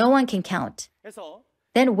that no one can count.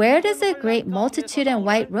 Then where does the great multitude in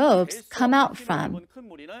white robes come out from?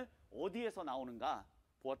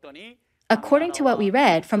 According to what we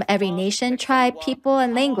read, from every nation, tribe, people,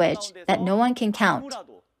 and language that no one can count.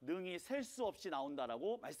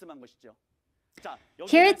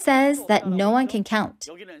 Here it says that no one can count.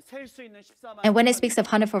 And when it speaks of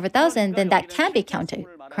 144,000, then that can be counted,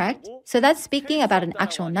 correct? So that's speaking about an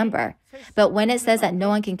actual number. But when it says that no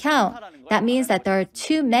one can count, that means that there are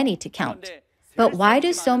too many to count. But why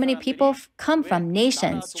do so many people come from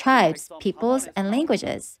nations, tribes, peoples, and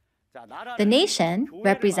languages? The nation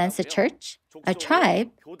represents a church, a tribe,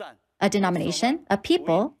 a denomination, a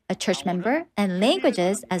people, a church member, and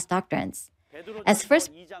languages as doctrines. As 1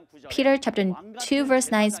 Peter chapter 2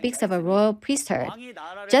 verse 9 speaks of a royal priesthood,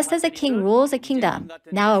 just as a king rules a kingdom,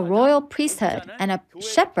 now a royal priesthood and a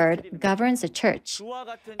shepherd governs a church.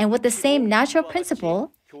 And with the same natural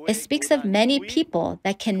principle, it speaks of many people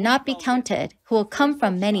that cannot be counted who will come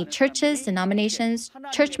from many churches, denominations,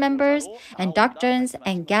 church members, and doctrines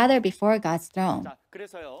and gather before God's throne.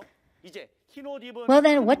 Well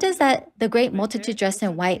then, what does the great multitude dressed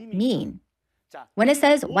in white mean? When it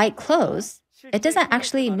says white clothes, it doesn't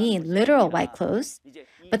actually mean literal white clothes,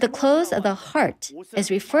 but the clothes of the heart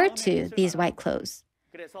is referred to these white clothes.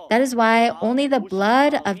 That is why only the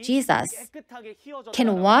blood of Jesus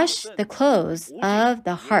can wash the clothes of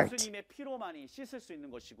the heart,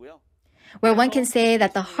 where one can say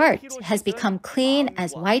that the heart has become clean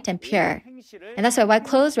as white and pure. And that's why white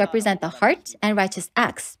clothes represent the heart and righteous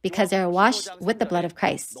acts, because they are washed with the blood of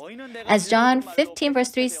Christ. As John 15 verse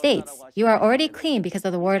 3 states, "You are already clean because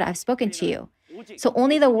of the word I've spoken to you." So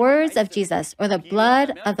only the words of Jesus or the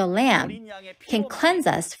blood of the Lamb can cleanse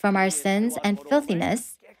us from our sins and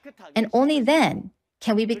filthiness, and only then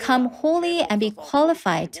can we become holy and be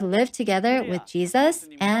qualified to live together with Jesus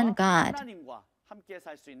and God.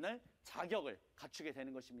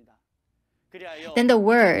 Then the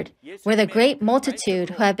Word, where the great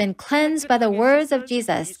multitude who have been cleansed by the words of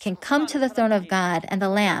Jesus can come to the throne of God and the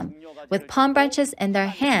Lamb with palm branches in their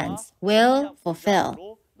hands, will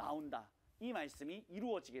fulfill.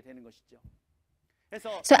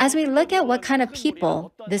 So as we look at what kind of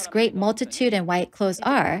people this great multitude in white clothes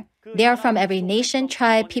are, they are from every nation,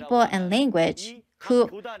 tribe, people, and language,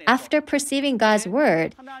 who, after perceiving God's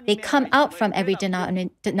word, they come out from every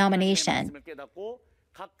denomination.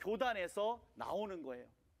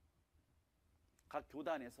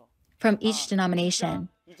 From each denomination.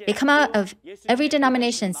 They come out of every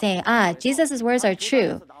denomination saying, Jesus' words are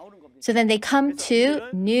true. So then they come to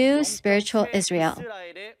new spiritual Israel.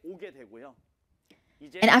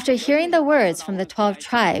 And after hearing the words from the 12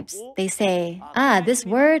 tribes, they say, this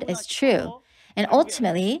word is true, and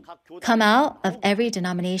ultimately come out of every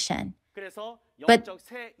denomination. But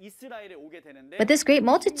this great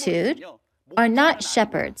multitude are not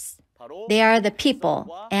shepherds. They are the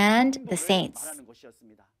people and the saints.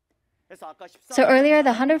 So earlier,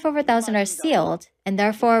 the 144,000 are sealed, and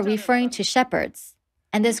therefore referring to shepherds.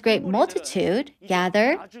 And this great multitude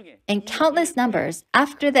gather in countless numbers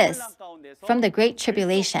after this from the Great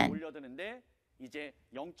Tribulation.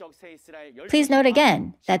 Please note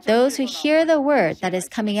again that those who hear the word that is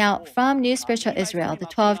coming out from New Spiritual Israel, the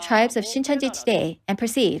 12 tribes of Shincheonji today, and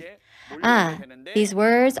perceive, these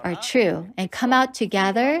words are true, and come out to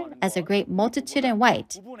gather as a great multitude in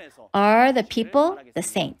white, are the people, the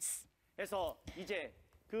saints.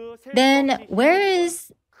 Then where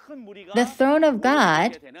is the throne of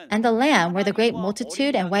God and the Lamb, where the great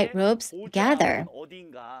multitude in white robes gather?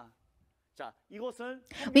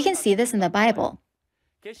 We can see this in the Bible.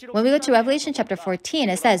 When we go to Revelation chapter 14,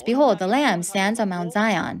 it says, "Behold, the Lamb stands on Mount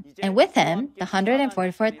Zion, and with him the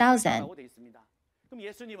 144,000.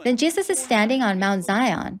 Then Jesus is standing on Mount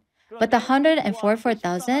Zion, but the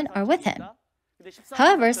 144,000 are with him.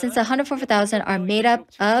 However, since the 144,000 are made up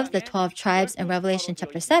of the 12 tribes in Revelation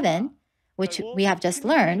chapter 7, which we have just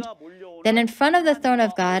learned, then in front of the throne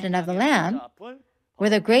of God and of the Lamb, where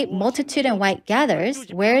the great multitude in white gathers,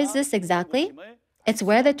 where is this exactly? It's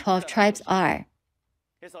where the 12 tribes are.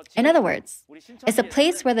 In other words, it's a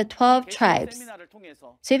place where the 12 tribes.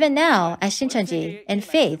 So even now, at Shincheonji, in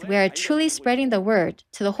faith, we are truly spreading the word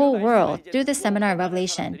to the whole world through this seminar of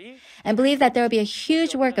Revelation, and believe that there will be a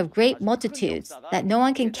huge work of great multitudes that no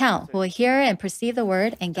one can count who will hear and perceive the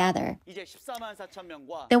word and gather.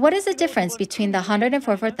 Then what is the difference between the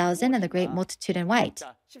 144,000 and the great multitude in white?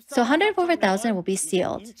 So 144,000 will be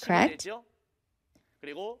sealed, correct?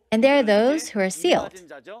 And there are those who are sealed.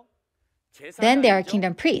 Then there are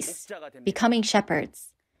kingdom priests, becoming shepherds.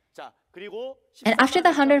 And after the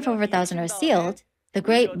 144,000 are sealed, the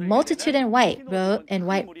great multitude in white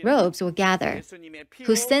robes will gather,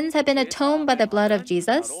 whose sins have been atoned by the blood of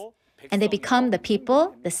Jesus, and they become the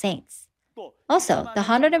people, the saints. Also, the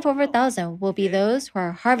 144,000 will be those who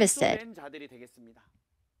are harvested.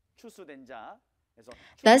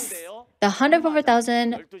 Thus, the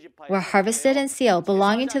 144,000 were harvested and sealed,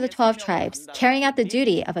 belonging to the 12 tribes, carrying out the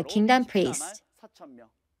duty of a kingdom priest.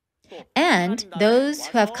 And those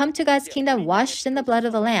who have come to God's kingdom washed in the blood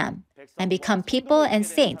of the Lamb and become people and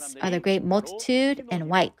saints are the great multitude in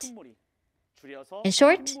white. In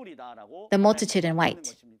short, the multitude in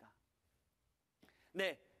white.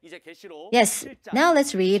 Yes, now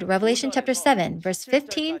let's read Revelation chapter 7, verse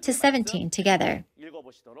 15 to 17 together.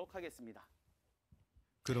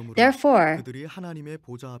 Therefore,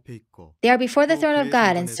 they are before the throne of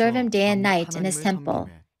God and serve him day and night in his temple,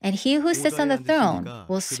 and he who sits on the throne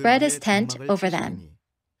will spread his tent over them.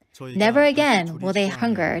 Never again will they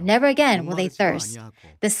hunger, never again will they thirst.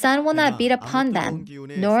 The sun will not beat upon them,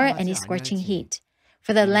 nor any scorching heat.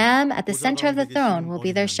 For the Lamb at the center of the throne will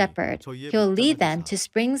be their shepherd. He will lead them to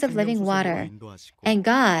springs of living water, and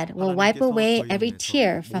God will wipe away every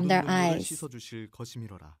tear from their eyes.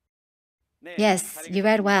 Yes, you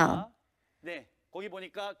read well.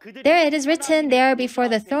 There it is written, they are before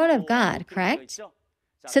the throne of God, correct?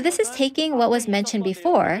 So this is taking what was mentioned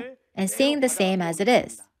before and saying the same as it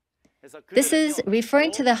is. This is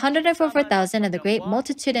referring to the 144,000 and the great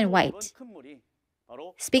multitude in white.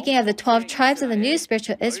 Speaking of the 12 tribes of the new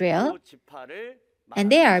spiritual Israel,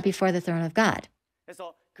 and they are before the throne of God.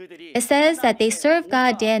 It says that they serve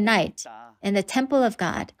God day and night in the temple of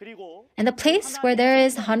God. And the place where there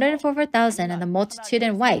is 144,000 and the multitude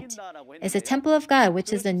in white is the temple of God,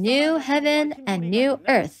 which is the new heaven and new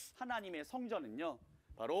earth.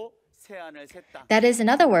 That is, in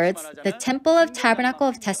other words, the temple of Tabernacle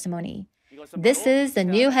of Testimony. This is the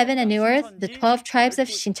new heaven and new earth, the 12 tribes of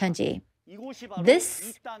Shincheonji.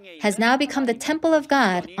 This has now become the temple of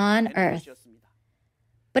God on earth.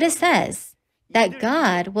 But it says that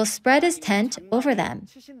God will spread his tent over them.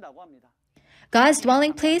 God's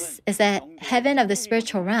dwelling place is the heaven of the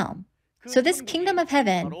spiritual realm. So this kingdom of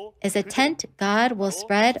heaven is a tent God will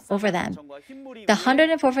spread over them, the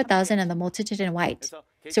 144,000 and the multitude in white.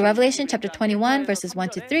 So Revelation chapter 21, verses 1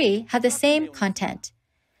 to 3 have the same content.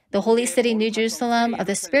 The holy city, New Jerusalem, of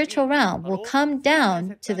the spiritual realm will come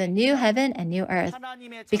down to the new heaven and new earth,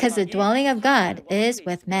 because the dwelling of God is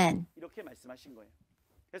with men.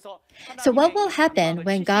 So what will happen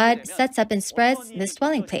when God sets up and spreads this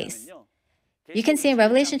dwelling place? You can see in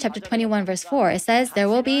Revelation chapter 21, verse 4, it says, there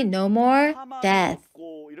will be no more death.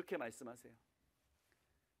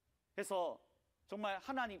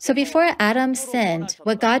 So before Adam sinned,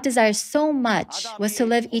 what God desires so much was to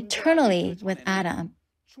live eternally with Adam.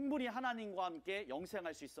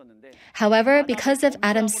 However, because of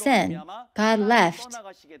Adam's sin, God left,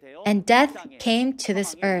 and death came to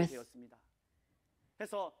this earth.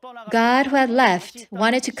 God, who had left,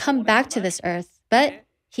 wanted to come back to this earth, but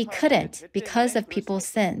he couldn't because of people's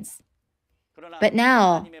sins. But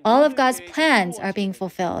now, all of God's plans are being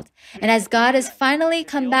fulfilled. And as God has finally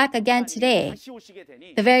come back again today,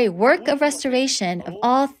 the very work of restoration of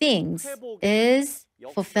all things is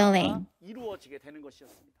fulfilling.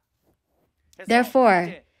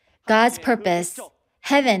 Therefore, God's purpose,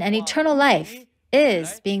 heaven and eternal life,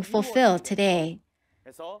 is being fulfilled today.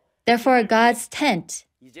 Therefore, God's tent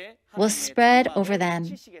will spread over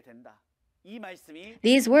them.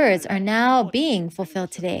 These words are now being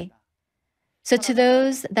fulfilled today. So to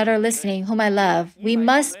those that are listening, whom I love, we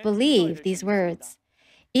must believe these words.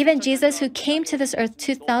 Even Jesus, who came to this earth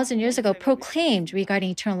 2,000 years ago, proclaimed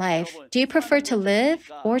regarding eternal life, do you prefer to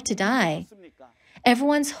live or to die?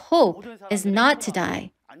 Everyone's hope is not to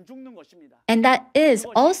die. And that is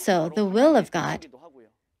also the will of God.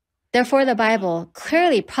 Therefore, the Bible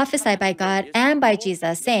clearly prophesied by God and by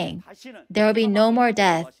Jesus, saying, there will be no more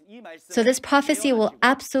death. So this prophecy will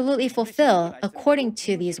absolutely fulfill according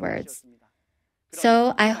to these words.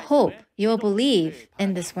 So I hope you will believe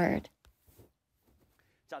in this word.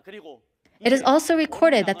 It is also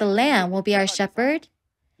recorded that the Lamb will be our shepherd,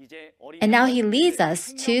 and now he leads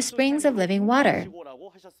us to springs of living water.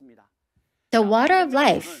 The water of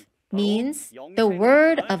life means the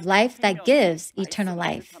word of life that gives eternal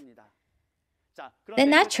life. Then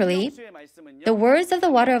naturally, the words of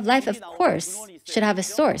the water of life, of course, should have a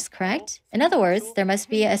source, correct? In other words, there must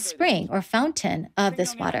be a spring or fountain of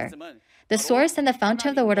this water. The source and the fountain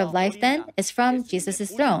of the word of life, then, is from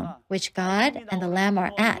Jesus' throne, which God and the Lamb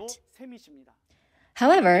are at.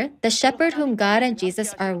 However, the shepherd whom God and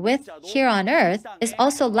Jesus are with here on earth is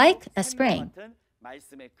also like a spring,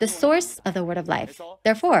 the source of the word of life.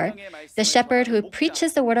 Therefore, the shepherd who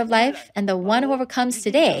preaches the word of life and the one who overcomes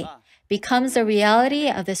today becomes the reality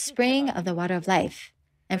of the spring of the water of life.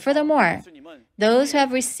 And furthermore, those who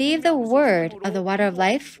have received the word of the water of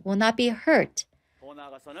life will not be hurt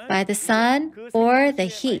by the sun or the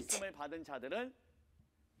heat.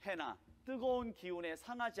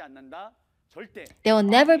 They will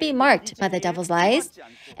never be marked by the devil's lies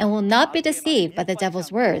and will not be deceived by the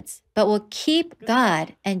devil's words, but will keep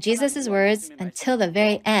God and Jesus' words until the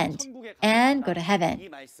very end and go to heaven.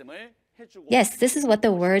 Yes, this is what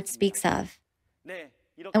the word speaks of.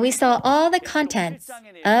 And we saw all the contents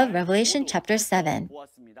of Revelation chapter 7.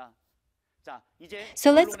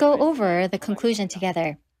 So let's go over the conclusion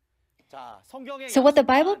together. So what the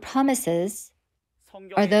Bible promises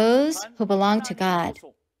are those who belong to God.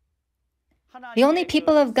 The only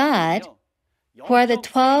people of God who are the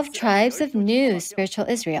 12 tribes of new spiritual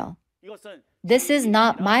Israel. This is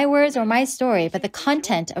not my words or my story, but the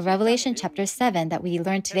content of Revelation chapter 7 that we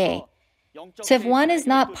learned today. So if one is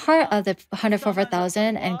not part of the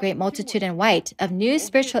 144,000 and great multitude in white of new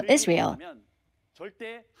spiritual Israel,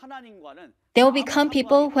 they will become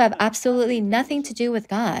people who have absolutely nothing to do with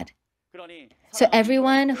God. So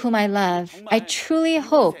everyone whom I love, I truly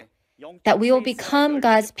hope that we will become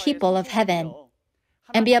God's people of heaven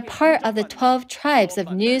and be a part of the 12 tribes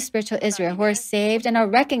of new spiritual Israel who are saved and are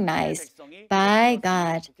recognized by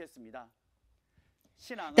God.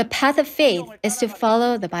 The path of faith is to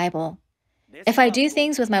follow the Bible. If I do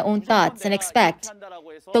things with my own thoughts and expect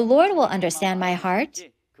the Lord will understand my heart,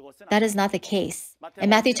 that is not the case. In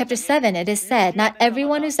Matthew chapter 7, it is said, "Not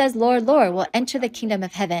everyone who says, 'Lord, Lord,' will enter the kingdom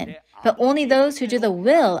of heaven, but only those who do the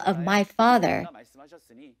will of my Father."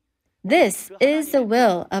 This is the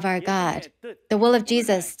will of our God, the will of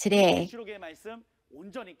Jesus today.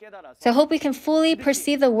 So I hope we can fully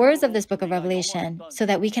perceive the words of this book of Revelation so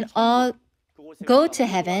that we can all go to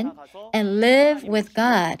heaven and live with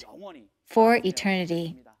God for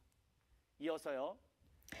eternity.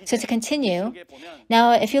 So to continue,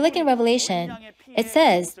 now if you look in Revelation, it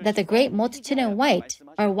says that the great multitude in white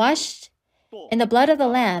are washed in the blood of the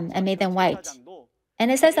Lamb and made them white. And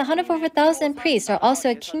it says 144,000 priests are also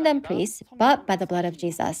a kingdom priests bought by the blood of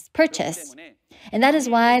Jesus, purchased. And that is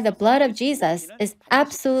why the blood of Jesus is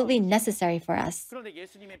absolutely necessary for us.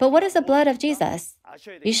 But what is the blood of Jesus?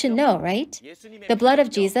 You should know, right? The blood of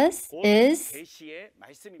Jesus is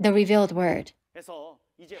the revealed word.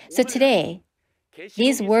 So today,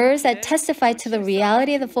 these words that testify to the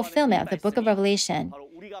reality of the fulfillment of the book of Revelation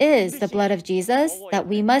is the blood of Jesus that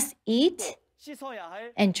we must eat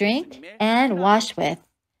and drink and wash with.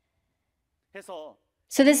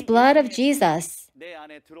 So this blood of Jesus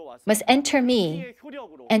must enter me,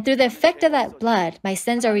 and through the effect of that blood, my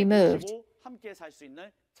sins are removed.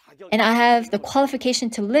 And I have the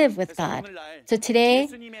qualification to live with God. So today,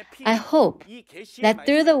 I hope that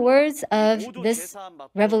through the words of this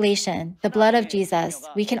revelation, the blood of Jesus,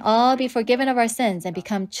 we can all be forgiven of our sins and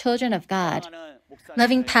become children of God.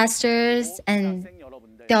 Loving pastors and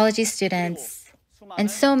theology students, and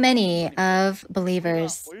so many of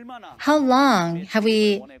believers, how long have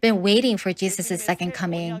we been waiting for Jesus' second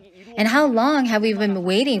coming? And how long have we been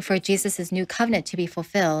waiting for Jesus' new covenant to be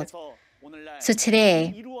fulfilled? So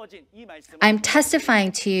today, I'm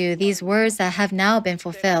testifying to you these words that have now been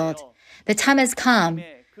fulfilled. The time has come.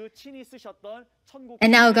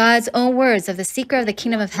 And now God's own words of the seeker of the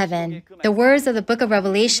kingdom of heaven, the words of the book of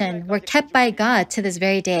Revelation, were kept by God to this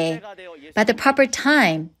very day. But at the proper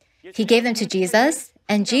time, He gave them to Jesus,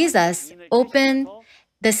 and Jesus opened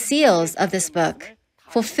the seals of this book,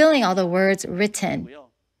 fulfilling all the words written.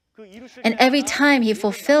 And every time He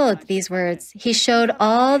fulfilled these words, He showed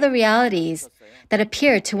all the realities that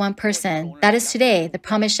appeared to one person. That is today, the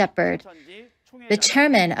promised shepherd, the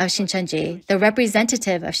chairman of Shincheonji, the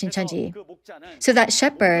representative of Shincheonji. So that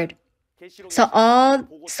shepherd saw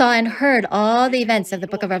and heard all the events of the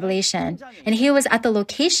book of Revelation, and he was at the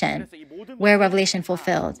location where Revelation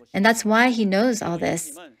fulfilled. And that's why he knows all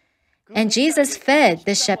this. And Jesus fed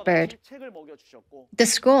this shepherd the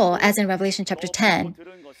scroll, as in Revelation chapter 10.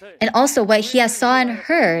 And also what he has saw and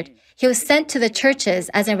heard, he was sent to the churches,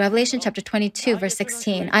 as in Revelation chapter 22, verse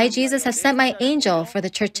 16. I, Jesus, have sent my angel for the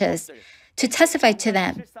churches to testify to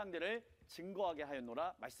them.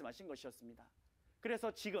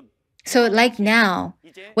 So like now,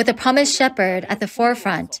 with the promised shepherd at the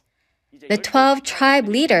forefront, the 12 tribe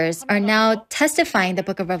leaders are now testifying the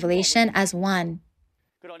book of Revelation as one.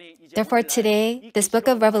 Therefore today, this book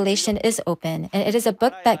of Revelation is open, and it is a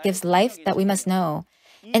book that gives life that we must know.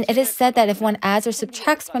 And it is said that if one adds or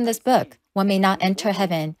subtracts from this book, one may not enter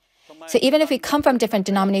heaven. So even if we come from different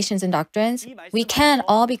denominations and doctrines, we can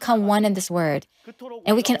all become one in this word.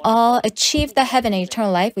 And we can all achieve the heaven and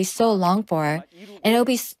eternal life we so long for. And it will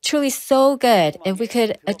be truly so good if we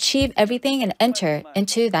could achieve everything and enter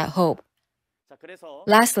into that hope.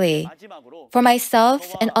 Lastly, for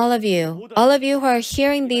myself and all of you who are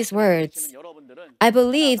hearing these words, I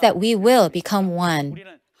believe that we will become one.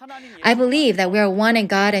 I believe that we are one in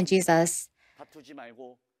God and Jesus.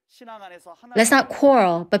 Let's not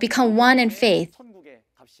quarrel, but become one in faith.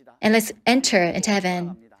 And let's enter into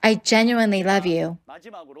heaven. I genuinely love you.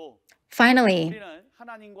 Finally,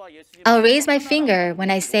 I'll raise my finger when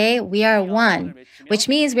I say we are one, which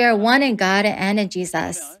means we are one in God and in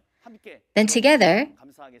Jesus. Then together,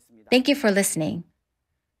 thank you for listening.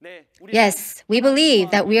 Yes, we believe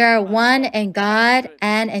that we are one in God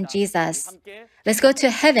and in Jesus. Let's go to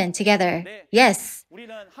heaven together. Yes,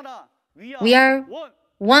 we are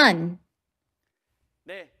one.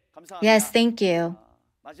 Yes, thank you.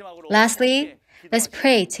 Lastly, let's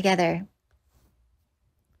pray together.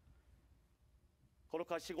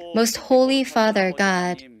 Most Holy Father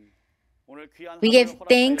God, we give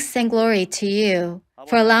thanks and glory to you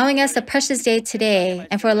for allowing us a precious day today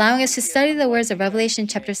and for allowing us to study the words of Revelation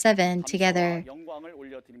chapter 7 together.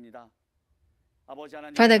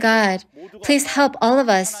 Father God, please help all of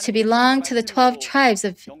us to belong to the 12 tribes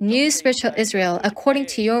of new spiritual Israel according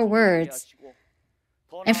to your words.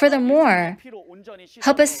 And furthermore,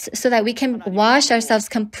 help us so that we can wash ourselves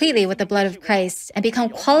completely with the blood of Christ and become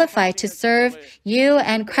qualified to serve you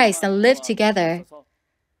and Christ and live together.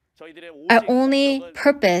 Our only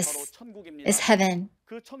purpose is heaven.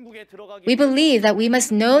 We believe that we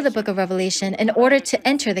must know the book of Revelation in order to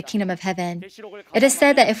enter the kingdom of heaven. It is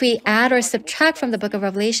said that if we add or subtract from the book of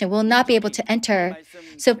Revelation, we'll not be able to enter.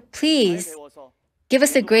 So please, give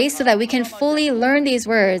us the grace so that we can fully learn these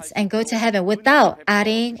words and go to heaven without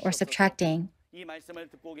adding or subtracting.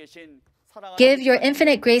 Give your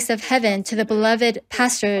infinite grace of heaven to the beloved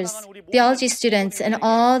pastors, theology students, and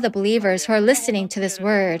all the believers who are listening to this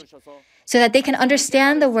word, so that they can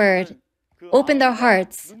understand the word. Open their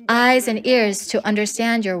hearts, eyes, and ears to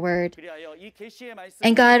understand your word.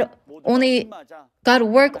 And God,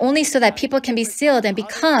 work only so that people can be sealed and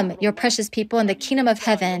become your precious people in the kingdom of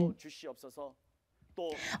heaven.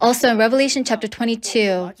 Also in Revelation chapter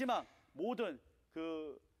 22,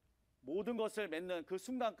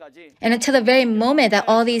 and until the very moment that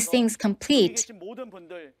all these things complete,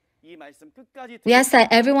 we ask that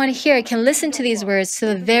everyone here can listen to these words to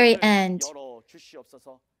the very end.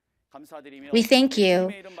 We thank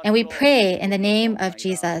you, and we pray in the name of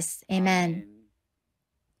Jesus. Amen.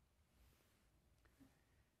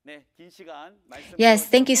 Yes,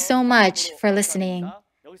 thank you so much for listening.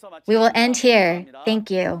 We will end here. Thank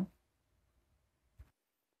you.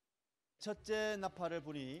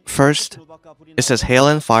 First, it says hail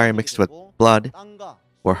and fire mixed with blood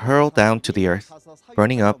were hurled down to the earth,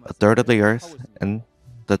 burning up a third of the earth and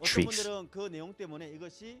the trees.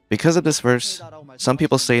 Because of this verse, some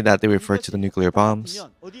people say that they refer to the nuclear bombs.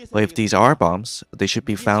 But if these are bombs, they should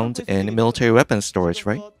be found in military weapons storage,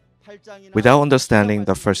 right? Without understanding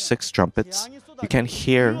the first 6 trumpets, you can't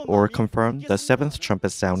hear or confirm the 7th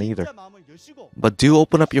trumpet sound either. But do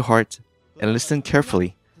open up your heart and listen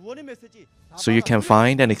carefully, so you can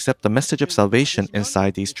find and accept the message of salvation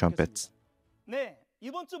inside these trumpets.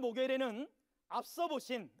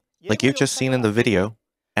 Like you've just seen in the video,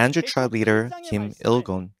 Andrew tribe leader Kim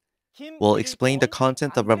Il-gon will explain the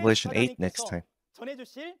content of Revelation 8 next time.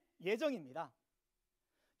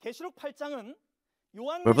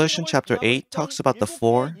 Revelation chapter 8 talks about the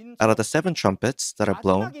 4 out of the 7 trumpets that are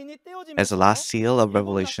blown as the last seal of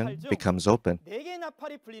Revelation becomes open.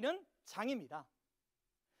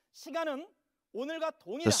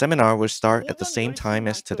 The seminar will start at the same time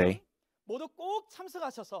as today.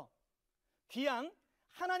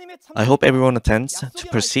 I hope everyone attends to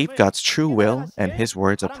perceive God's true will and His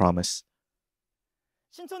words of promise.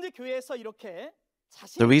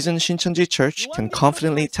 The reason Shincheonji Church can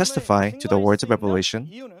confidently testify to the words of Revelation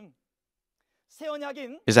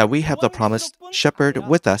is that we have the promised shepherd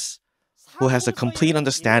with us who has a complete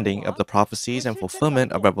understanding of the prophecies and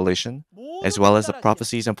fulfillment of Revelation, as well as the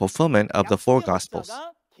prophecies and fulfillment of the 4 Gospels.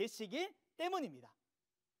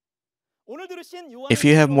 If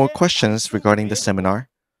you have more questions regarding the seminar,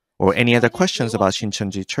 or any other questions about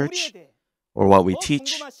Shincheonji Church, or what we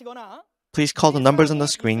teach, please call the numbers on the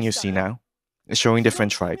screen you see now, showing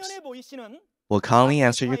different tribes. We'll kindly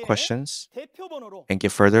answer your questions and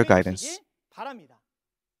give further guidance.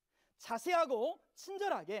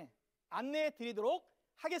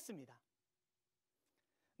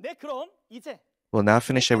 We'll now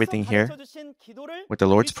finish everything here with the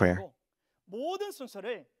Lord's Prayer.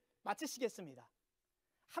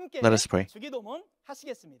 Let us pray.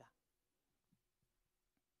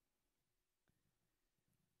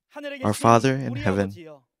 Our Father in heaven,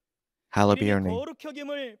 hallowed be your name.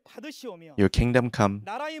 Your kingdom come,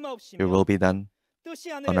 your will be done,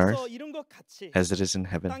 on earth as it is in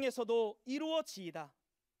heaven.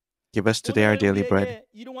 Give us today our daily bread.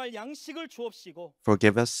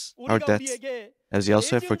 Forgive us our debts, as we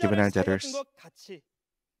also have forgiven our debtors.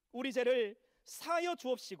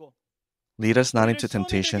 Lead us not into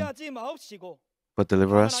temptation, but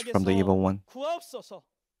deliver us from the evil one.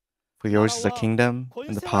 For yours is the kingdom,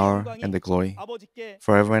 and the power, and the glory,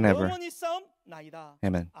 forever and ever.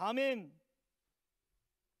 Amen.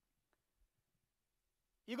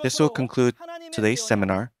 This will conclude today's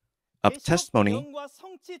seminar of testimony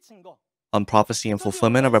on prophecy and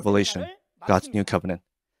fulfillment of Revelation, God's new covenant.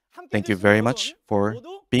 Thank you very much for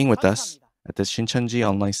being with us at this Shincheonji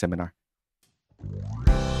online seminar.